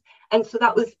homes. And so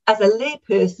that was as a lay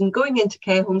person going into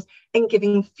care homes and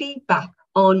giving feedback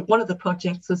on one of the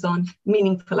projects was on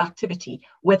meaningful activity,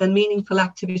 whether meaningful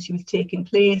activity was taking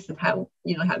place and how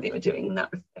they were doing in that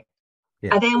respect.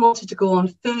 Yeah. I then wanted to go on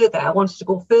further. I wanted to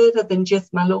go further than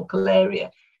just my local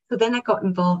area. So then I got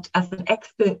involved as an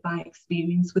expert by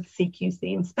experience with CQC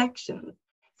inspections.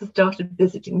 So started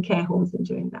visiting care homes and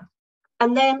doing that.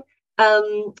 And then a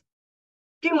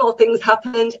few more things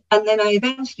happened, and then I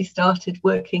eventually started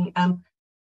working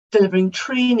delivering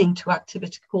training to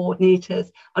activity coordinators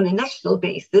on a national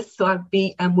basis. So I'd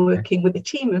be working with a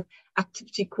team of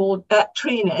activity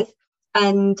trainers,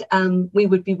 and we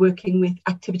would be working with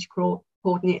activity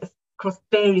coordinators across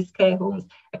various care homes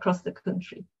across the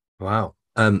country. Wow.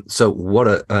 So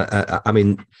what I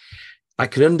mean, I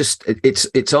can understand.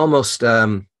 It's almost,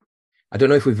 I don't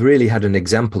know if we've really had an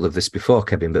example of this before,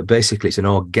 Kevin, but basically it's an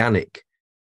organic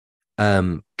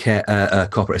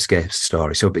corporate escape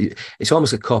story. So it's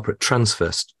almost a corporate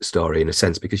transfer story in a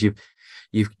sense, because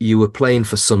you were playing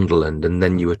for Sunderland and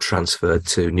then you were transferred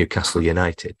to Newcastle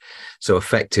United. So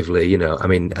effectively, you know, I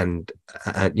mean, and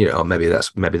you know, maybe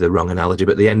that's the wrong analogy,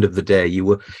 but at the end of the day, you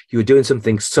were doing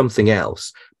something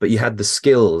else, but you had the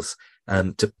skills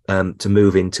to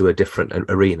move into a different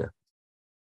arena.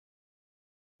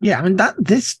 Yeah, I mean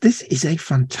this is a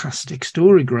fantastic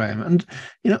story, Graham, and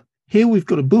you know, here we've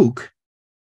got a book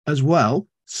as well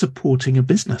supporting a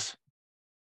business.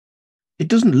 It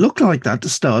doesn't look like that to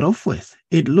start off with.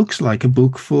 It looks like a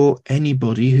book for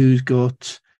anybody who's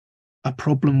got a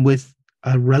problem with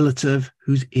a relative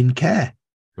who's in care.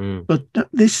 But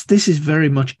this is very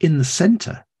much in the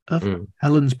center of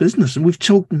Helen's business. And we've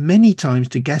talked many times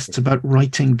to guests about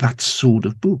writing that sort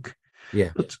of book.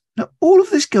 Yeah. But now all of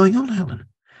this going on, Helen,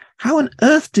 how on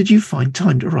earth did you find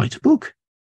time to write a book?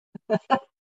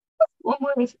 One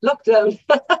word, lockdown.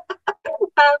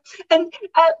 And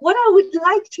what I would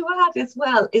like to add as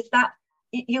well is that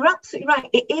you're absolutely right.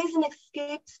 It is an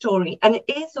escape story and it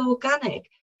is organic,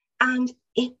 and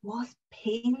it was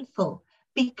painful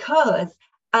because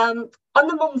on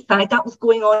the mum side, that was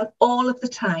going on all of the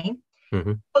time.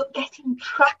 Mm-hmm. But getting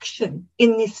traction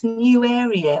in this new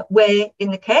area where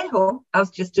in the care home, I was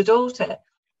just a daughter,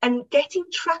 and getting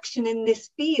traction in this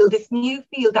field, this new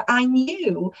field that I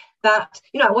knew that,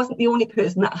 you know, I wasn't the only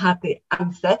person that had the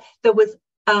answer. There was,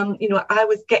 you know, I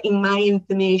was getting my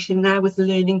information and I was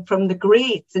learning from the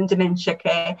greats in dementia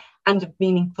care and of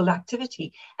meaningful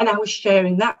activity. And I was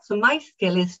sharing that. So my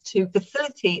skill is to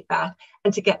facilitate that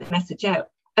and to get the message out.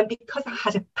 And because I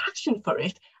had a passion for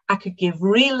it, I could give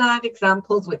real live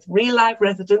examples with real live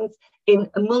residents in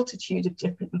a multitude of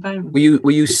different environments.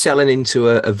 Were you selling into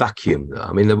a vacuum?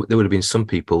 I mean, there would have been some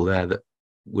people there that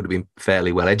would have been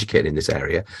fairly well educated in this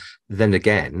area. Then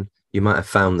again, you might have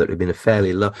found that it had been a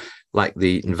fairly low, like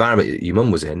the environment that your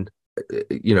mum was in.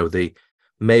 You know,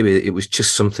 maybe it was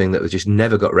just something that was just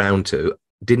never got round to,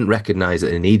 didn't recognise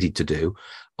that they needed to do,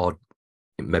 or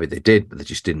maybe they did, but they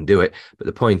just didn't do it. But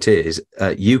the point is,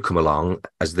 you come along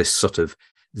as this sort of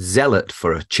zealot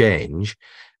for a change,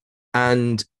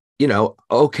 and you know,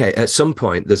 okay, at some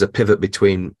point there's a pivot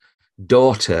between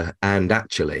daughter and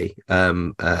actually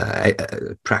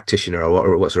a practitioner,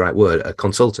 or what's the right word, a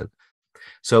consultant.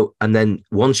 So, and then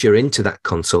once you're into that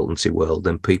consultancy world,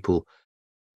 then people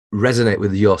resonate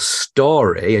with your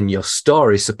story, and your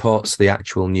story supports the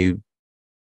actual new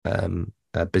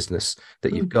business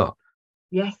that you've got.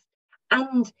 Yes.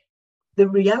 And the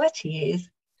reality is,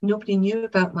 nobody knew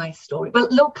about my story. Well,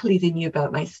 locally they knew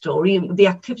about my story and the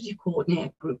activity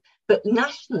coordinator group. But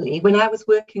nationally, when I was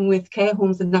working with care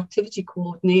homes and activity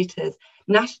coordinators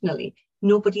nationally,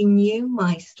 nobody knew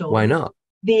my story. Why not?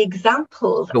 The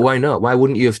examples. But why not? Why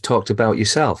wouldn't you have talked about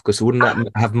yourself? Because wouldn't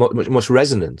that have much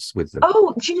resonance with them?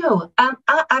 Oh, do you know,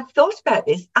 I've thought about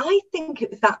this. I think it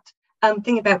was that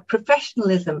thing about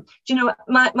professionalism. Do you know,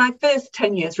 my first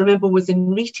 10 years, remember, was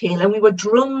in retail, and we were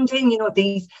drummed in, you know,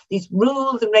 these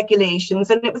rules and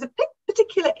regulations, and it was a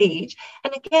particular age.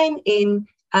 And again, in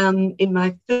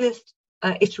my first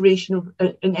iteration of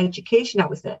in education, I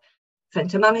was a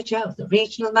centre manager, I was a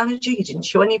regional manager. You didn't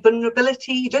show any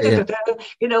vulnerability,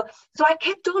 you know. So I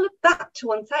kept all of that to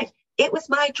one side. It was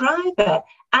my driver,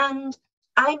 and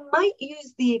I might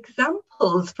use the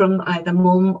examples from either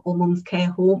mum or mum's care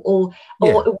home, or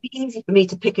it would be easy for me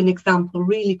to pick an example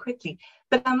really quickly.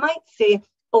 But I might say,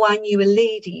 oh, I knew a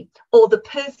lady, or the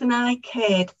person I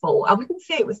cared for. I wouldn't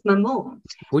say it was my mum.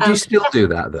 Would you still do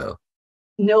that, though?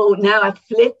 No, now I've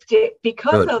flipped it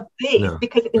because of this. No.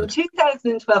 Because in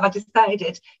 2012, I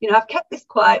decided, you know, I've kept this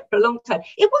quiet for a long time.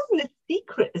 It wasn't a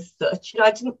secret as such. You know,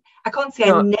 I can't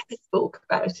say I never spoke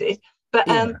about it, but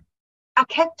I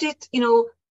kept it, you know,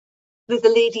 there's a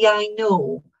lady I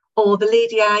know, or the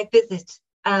lady I visit,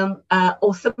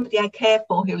 or somebody I care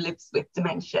for who lives with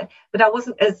dementia. But I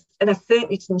wasn't and I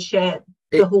certainly didn't share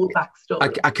the whole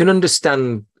backstory. I can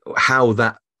understand how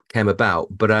that came about,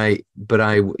 but it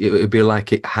would be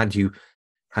like it had you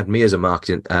had me as a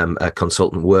marketing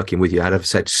consultant working with you. I'd have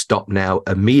said stop now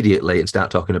immediately and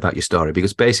start talking about your story,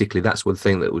 because basically that's one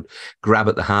thing that would grab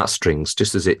at the heartstrings,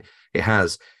 just as it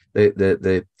has.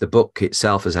 The book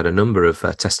itself has had a number of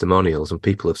testimonials, and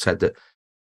people have said that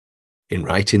in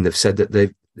writing, they've said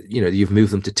that you've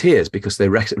moved them to tears because they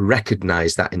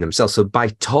recognize that in themselves. So by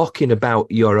talking about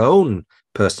your own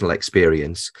personal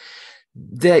experience,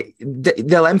 they'll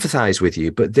empathize with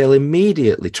you, but they'll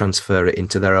immediately transfer it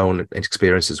into their own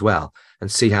experience as well, and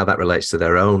see how that relates to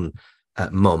their own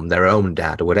mum, their own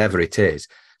dad, or whatever it is.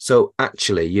 So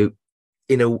actually,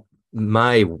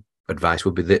 my advice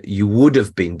would be that you would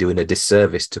have been doing a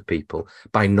disservice to people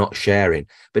by not sharing,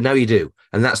 but now you do,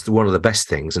 and that's one of the best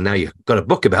things. And now you've got a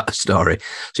book about the story,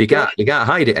 so you can't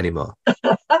hide it anymore.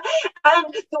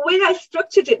 And the way I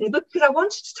structured it in the book, because I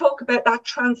wanted to talk about that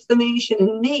transformation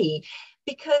in me,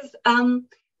 because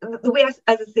the way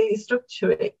I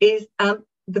structure it is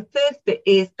the first bit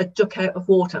is a duck out of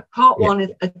water. Part one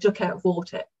is a duck out of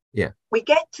water. Yeah, we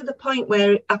get to the point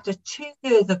where after 2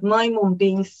 years of my mum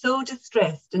being so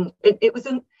distressed, and it was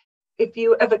if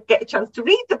you ever get a chance to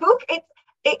read the book, it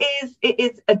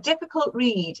is a difficult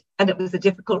read, and it was a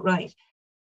difficult write.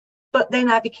 But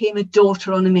then I became a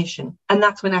daughter on a mission, and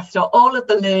that's when I started all of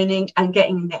the learning and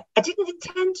getting in there. I didn't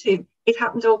intend to; it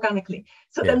happened organically.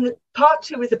 So then part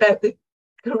 2 is about the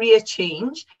career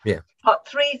change. Yeah. Part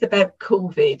 3 is about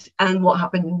COVID and what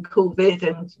happened in COVID,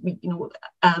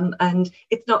 and and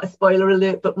it's not a spoiler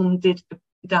alert, but Mum did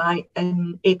die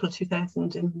in April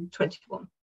 2021.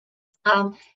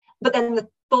 But then the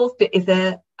 4th bit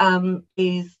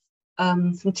is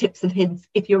some tips and hints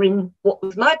if you're in what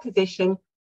was my position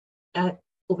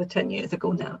over 10 years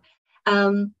ago now.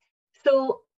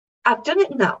 So I've done it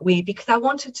in that way because I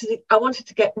wanted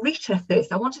to get Rita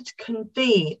first. I wanted to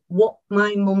convey what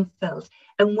my mum felt.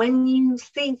 And when you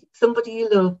see somebody you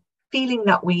love feeling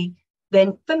that way,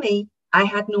 then for me, I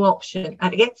had no option. I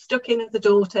had to get stuck in as a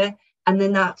daughter, and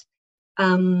then that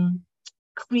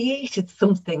created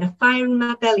something, a fire in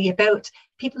my belly about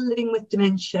people living with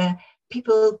dementia,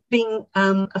 people being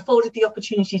afforded the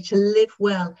opportunity to live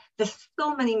well. There's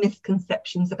so many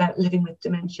misconceptions about living with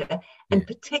dementia, and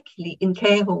particularly in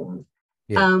care homes,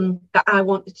 that I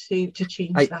wanted to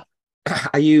change that.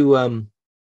 Are you,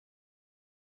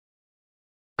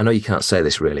 I know you can't say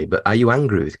this really, but are you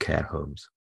angry with care homes?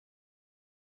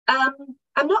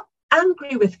 I'm not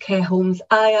angry with care homes.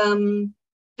 I am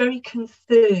very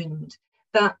concerned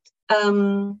that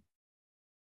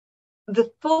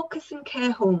the focus in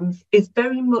care homes is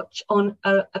very much on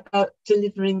about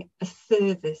delivering a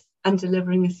service and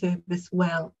delivering a service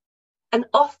well. And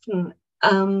often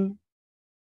the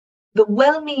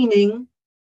well-meaning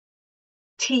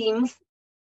teams,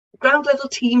 ground level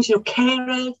teams,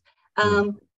 carers,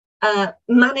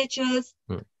 managers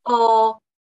are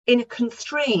in a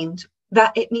constraint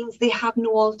that it means they have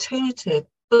no alternative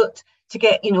but to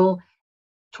get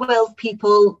 12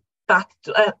 people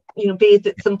bathed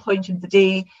at some point in the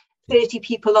day, 30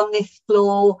 people on this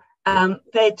floor,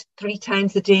 fed 3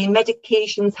 times a day,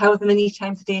 medications however many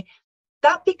times a day.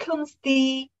 That becomes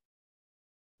the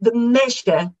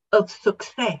measure of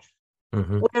success.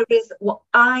 Whereas what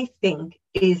I think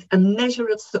is a measure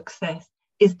of success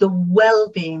is the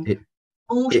well-being,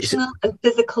 emotional and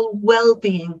physical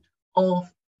well-being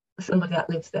of somebody that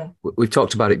lives there. We've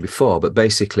talked about it before, but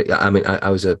basically, I mean, I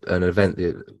was at an event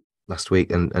last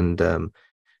week, and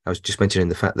I was just mentioning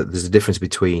the fact that there's a difference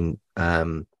between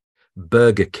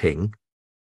Burger King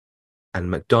and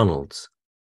McDonald's,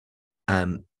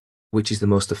 which is the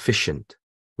most efficient,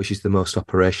 which is the most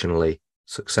operationally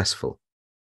successful.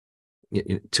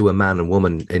 To a man and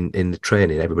woman in the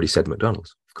training, everybody said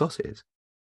McDonald's. Of course it is.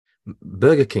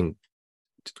 Burger King,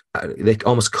 they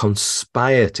almost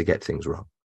conspire to get things wrong.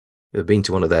 I've been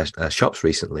to one of their shops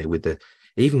recently with the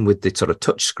sort of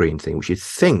touch screen thing, which you'd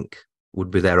think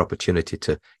would be their opportunity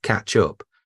to catch up.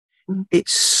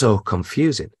 It's so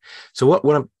confusing. So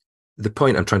the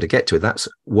point I'm trying to get to, that's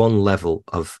one level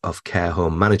of care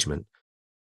home management,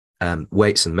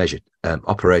 weights and measured,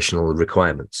 operational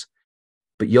requirements.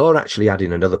 But you're actually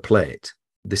adding another plate.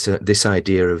 This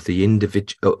idea of the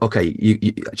individual. Okay,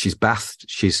 she's bathed,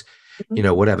 she's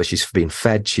whatever, she's been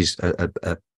fed, she's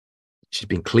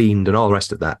been cleaned, and all the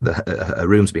rest of that. Her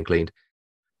room's been cleaned.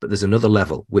 But there's another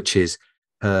level, which is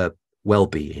her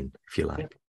well-being, if you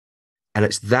like. And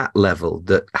it's that level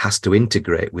that has to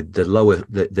integrate with the lower,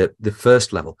 the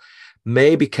first level.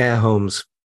 Maybe care homes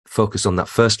focus on that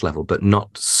first level, but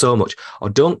not so much, or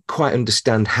don't quite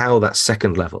understand how that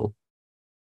second level,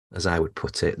 as I would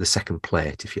put it, the second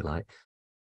plate, if you like,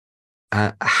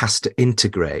 has to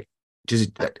integrate.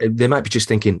 They might be just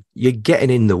thinking, you're getting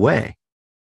in the way.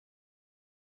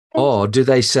 Or do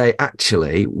they say,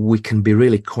 actually, we can be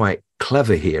really quite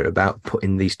clever here about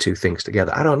putting these two things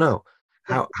together? I don't know.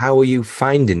 How are you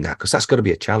finding that? Because that's got to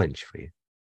be a challenge for you.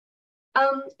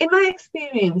 In my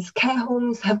experience, care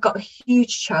homes have got a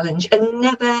huge challenge, and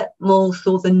never more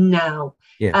so than now.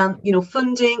 Yeah.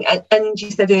 Funding, and you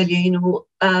said earlier,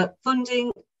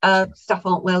 funding, staff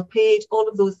aren't well paid, all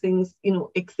of those things,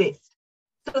 exist.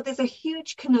 So there's a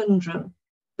huge conundrum.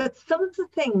 But some of the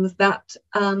things that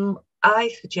I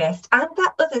suggest, and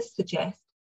that others suggest,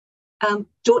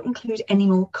 don't include any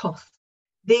more costs.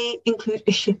 They include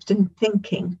a shift in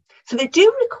thinking. So they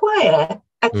do require,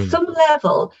 at some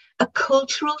level, a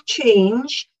cultural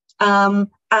change and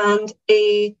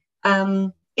a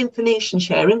information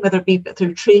sharing, whether it be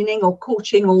through training or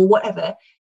coaching or whatever,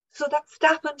 so that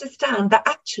staff understand that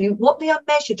actually what they are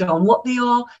measured on, what they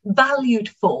are valued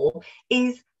for,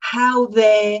 is how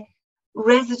their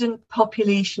resident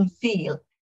population feel.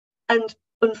 And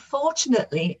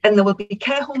unfortunately, and there will be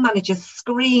care home managers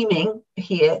screaming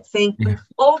here, saying,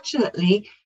 unfortunately,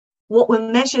 what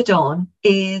we're measured on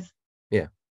is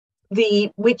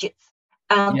the widgets.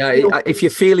 If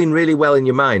you're feeling really well in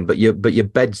your mind, but your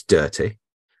bed's dirty,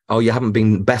 or you haven't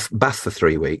been bath for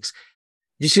 3 weeks,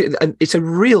 you see, it's a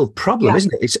real problem,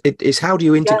 isn't it? It's how do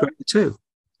you integrate the two?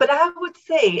 But I would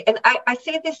say, and I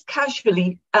say this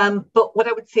casually, but what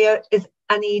I would say is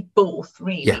I need both,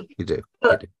 really. Yeah, you do.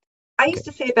 But I used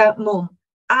to say about mum,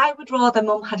 I would rather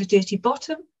mum had a dirty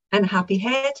bottom and a happy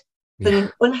head than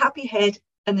an unhappy head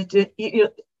and a dirty.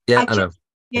 I know.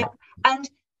 Yeah, and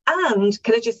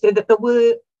can I just say that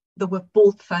there were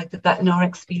both sides of that in our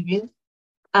experience.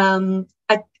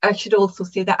 I should also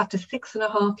say that after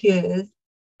 6.5 years,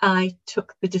 I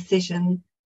took the decision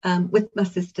with my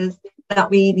sisters that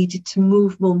we needed to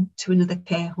move mum to another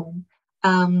care home.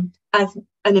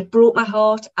 And it broke my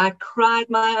heart. I cried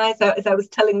my eyes out as I was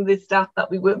telling the staff that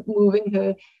we were moving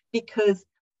her, because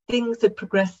things had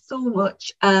progressed so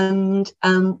much and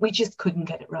we just couldn't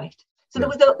get it right. So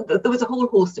there was a whole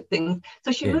host of things.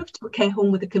 So she moved to a care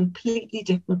home with a completely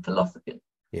different philosophy.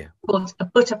 Yeah. Called a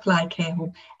butterfly care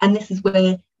home. And this is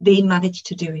where they managed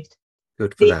to do it.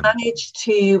 Good for them. They managed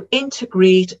to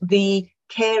integrate the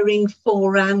caring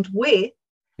for and with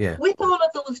all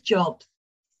of those jobs.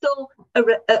 So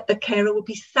a carer would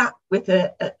be sat with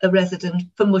a resident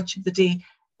for much of the day.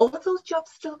 All of those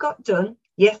jobs still got done.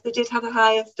 Yes, they did have a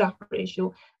higher staff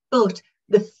ratio, but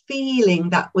the feeling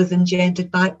that was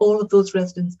engendered by all of those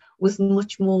residents was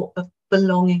much more of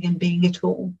belonging and being at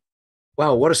home.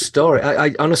 Wow, what a story.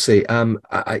 I honestly,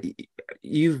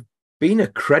 you've been a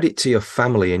credit to your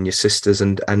family and your sisters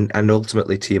and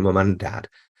ultimately to your mum and dad,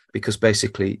 because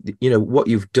basically, what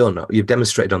you've done, you've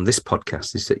demonstrated on this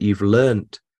podcast, is that you've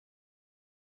learned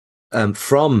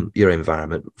from your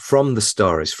environment, from the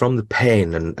stories, from the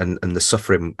pain and the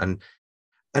suffering,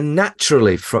 and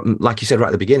naturally, from, like you said right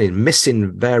at the beginning,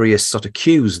 missing various sort of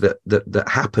cues that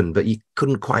happened, but you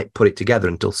couldn't quite put it together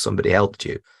until somebody helped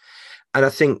you. And I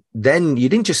think then you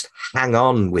didn't just hang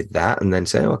on with that and then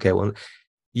say, okay, well,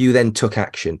 you then took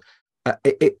action.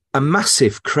 A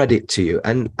massive credit to you.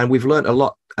 And we've learned a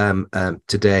lot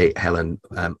today, Helen,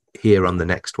 here on the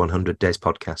Next 100 Days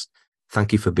podcast.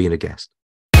 Thank you for being a guest.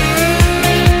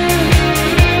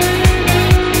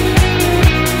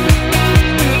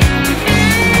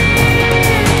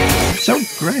 So,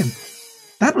 Graham,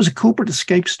 that was a corporate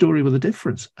escape story with a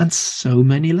difference, and so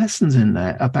many lessons in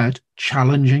there about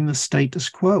challenging the status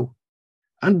quo.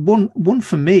 And one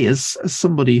for me, as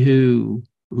somebody who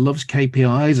loves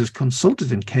KPIs, has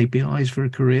consulted in KPIs for a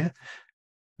career,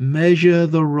 measure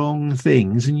the wrong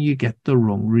things and you get the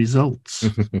wrong results.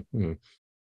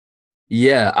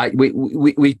 Yeah, I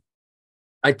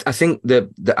think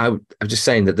that I'm just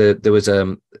saying that there was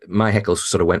my heckles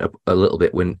sort of went up a little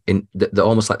bit when in the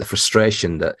almost like the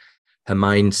frustration that her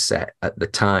mindset at the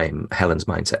time, Helen's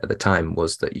mindset at the time,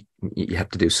 was that you have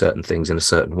to do certain things in a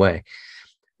certain way.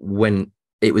 When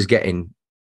it was getting,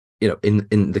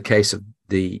 in the case of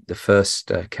the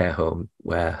first care home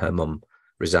where her mum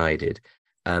resided,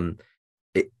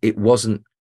 it wasn't.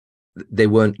 They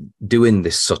weren't doing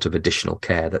this sort of additional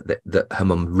care that her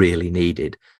mum really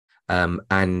needed.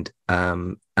 And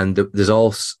there's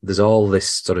all this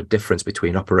sort of difference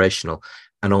between operational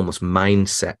and almost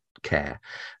mindset care,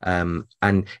 and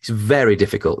it's very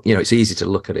difficult. It's easy to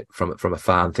look at it from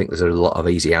afar and think there's a lot of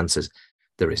easy answers.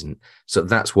 There isn't. So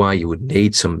that's why you would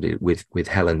need somebody with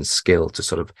Helen's skill to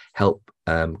sort of help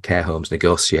care homes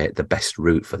negotiate the best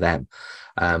route for them.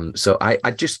 So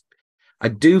I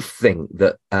do think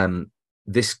that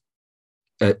this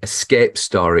escape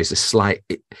story is a slight.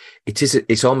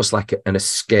 It's almost like an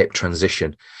escape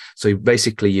transition. So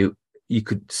basically, you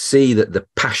could see that the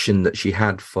passion that she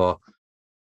had for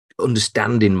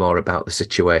understanding more about the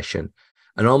situation,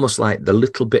 and almost like the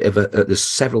little bit of there's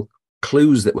several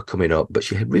clues that were coming up, but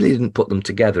she really didn't put them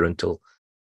together until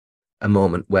a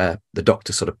moment where the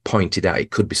doctor sort of pointed out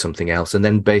it could be something else, and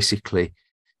then basically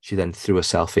she then threw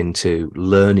herself into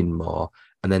learning more,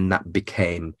 and then that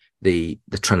became the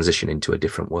transition into a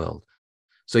different world.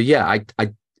 So yeah,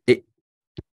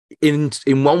 in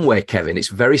one way, Kevin, it's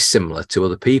very similar to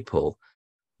other people,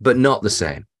 but not the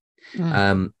same.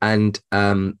 And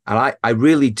I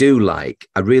really do like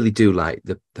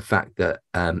the fact that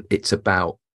it's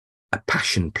about a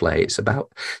passion play. It's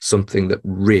about something that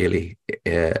really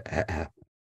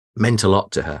meant a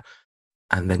lot to her,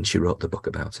 and then she wrote the book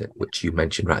about it, which you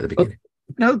mentioned right at the beginning.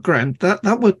 No, Graham,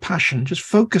 that word passion, just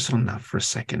focus on that for a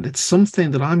second. It's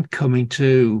something that I'm coming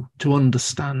to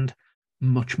understand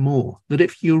much more, that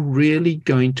if you're really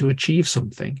going to achieve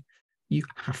something, you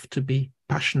have to be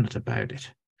passionate about it.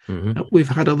 Mm-hmm. Now, we've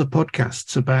had other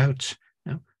podcasts about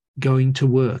going to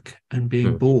work and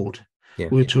being bored. Yeah,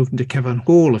 we were talking to Kevin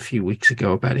Hall a few weeks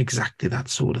ago about exactly that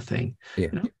sort of thing.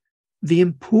 Yeah. The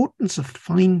importance of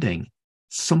finding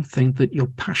something that you're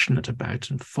passionate about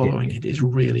and following it is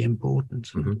really important.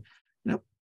 Mm-hmm.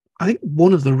 I think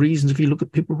one of the reasons, if you look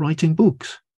at people writing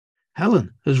books,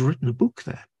 Helen has written a book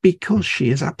there because she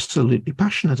is absolutely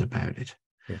passionate about it.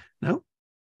 Yeah. Now,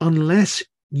 unless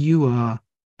you are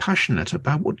passionate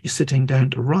about what you're sitting down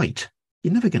to write,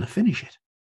 you're never going to finish it.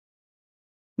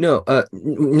 No,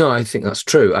 I think that's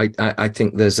true. I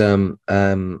think there's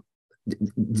the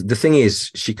thing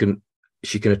is she can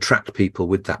attract people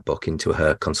with that book into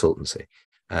her consultancy.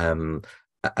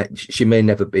 She may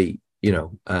never be,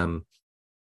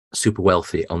 super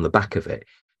wealthy on the back of it,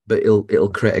 but it'll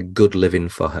create a good living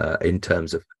for her in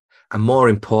terms of, and more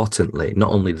importantly,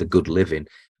 not only the good living,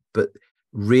 but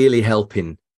really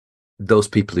helping those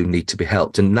people who need to be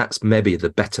helped. And that's maybe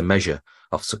the better measure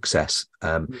of success.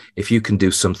 If you can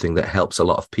do something that helps a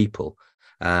lot of people,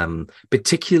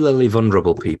 particularly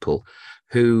vulnerable people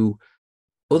who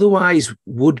otherwise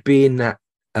would be in that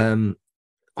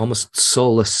almost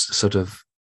soulless sort of,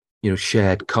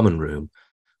 shared common room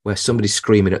where somebody's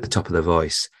screaming at the top of their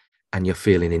voice and you're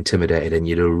feeling intimidated and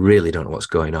you really don't know what's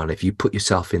going on. If you put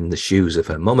yourself in the shoes of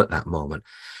her mum at that moment,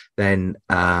 then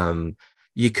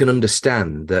you can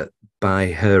understand that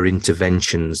by her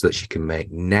interventions that she can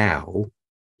make now,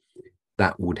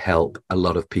 that would help a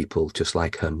lot of people just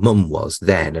like her mum was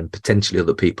then and potentially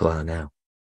other people are now.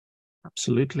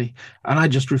 Absolutely. And I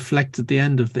just reflect at the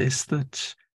end of this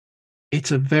that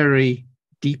it's a very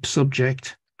deep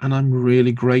subject, and I'm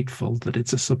really grateful that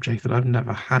it's a subject that I've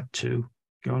never had to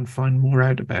go and find more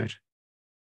out about.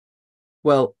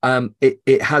 Well,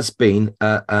 it has been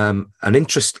an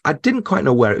interest. I didn't quite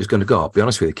know where it was going to go, I'll be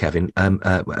honest with you, Kevin,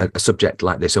 a subject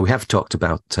like this. So we have talked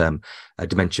about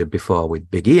dementia before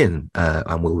with Big Ian,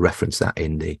 and we'll reference that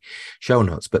in the show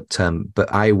notes. But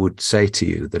I would say to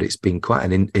you that it's been quite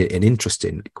an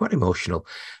interesting, quite emotional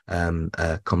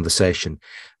conversation,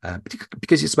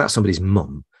 because it's about somebody's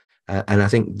mum. And I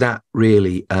think that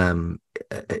really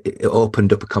it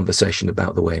opened up a conversation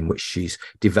about the way in which she's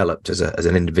developed as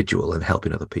an individual and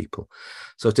helping other people.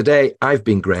 So today I've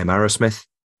been Graham Arrowsmith.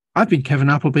 I've been Kevin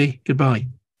Appleby. Goodbye.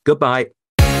 Goodbye.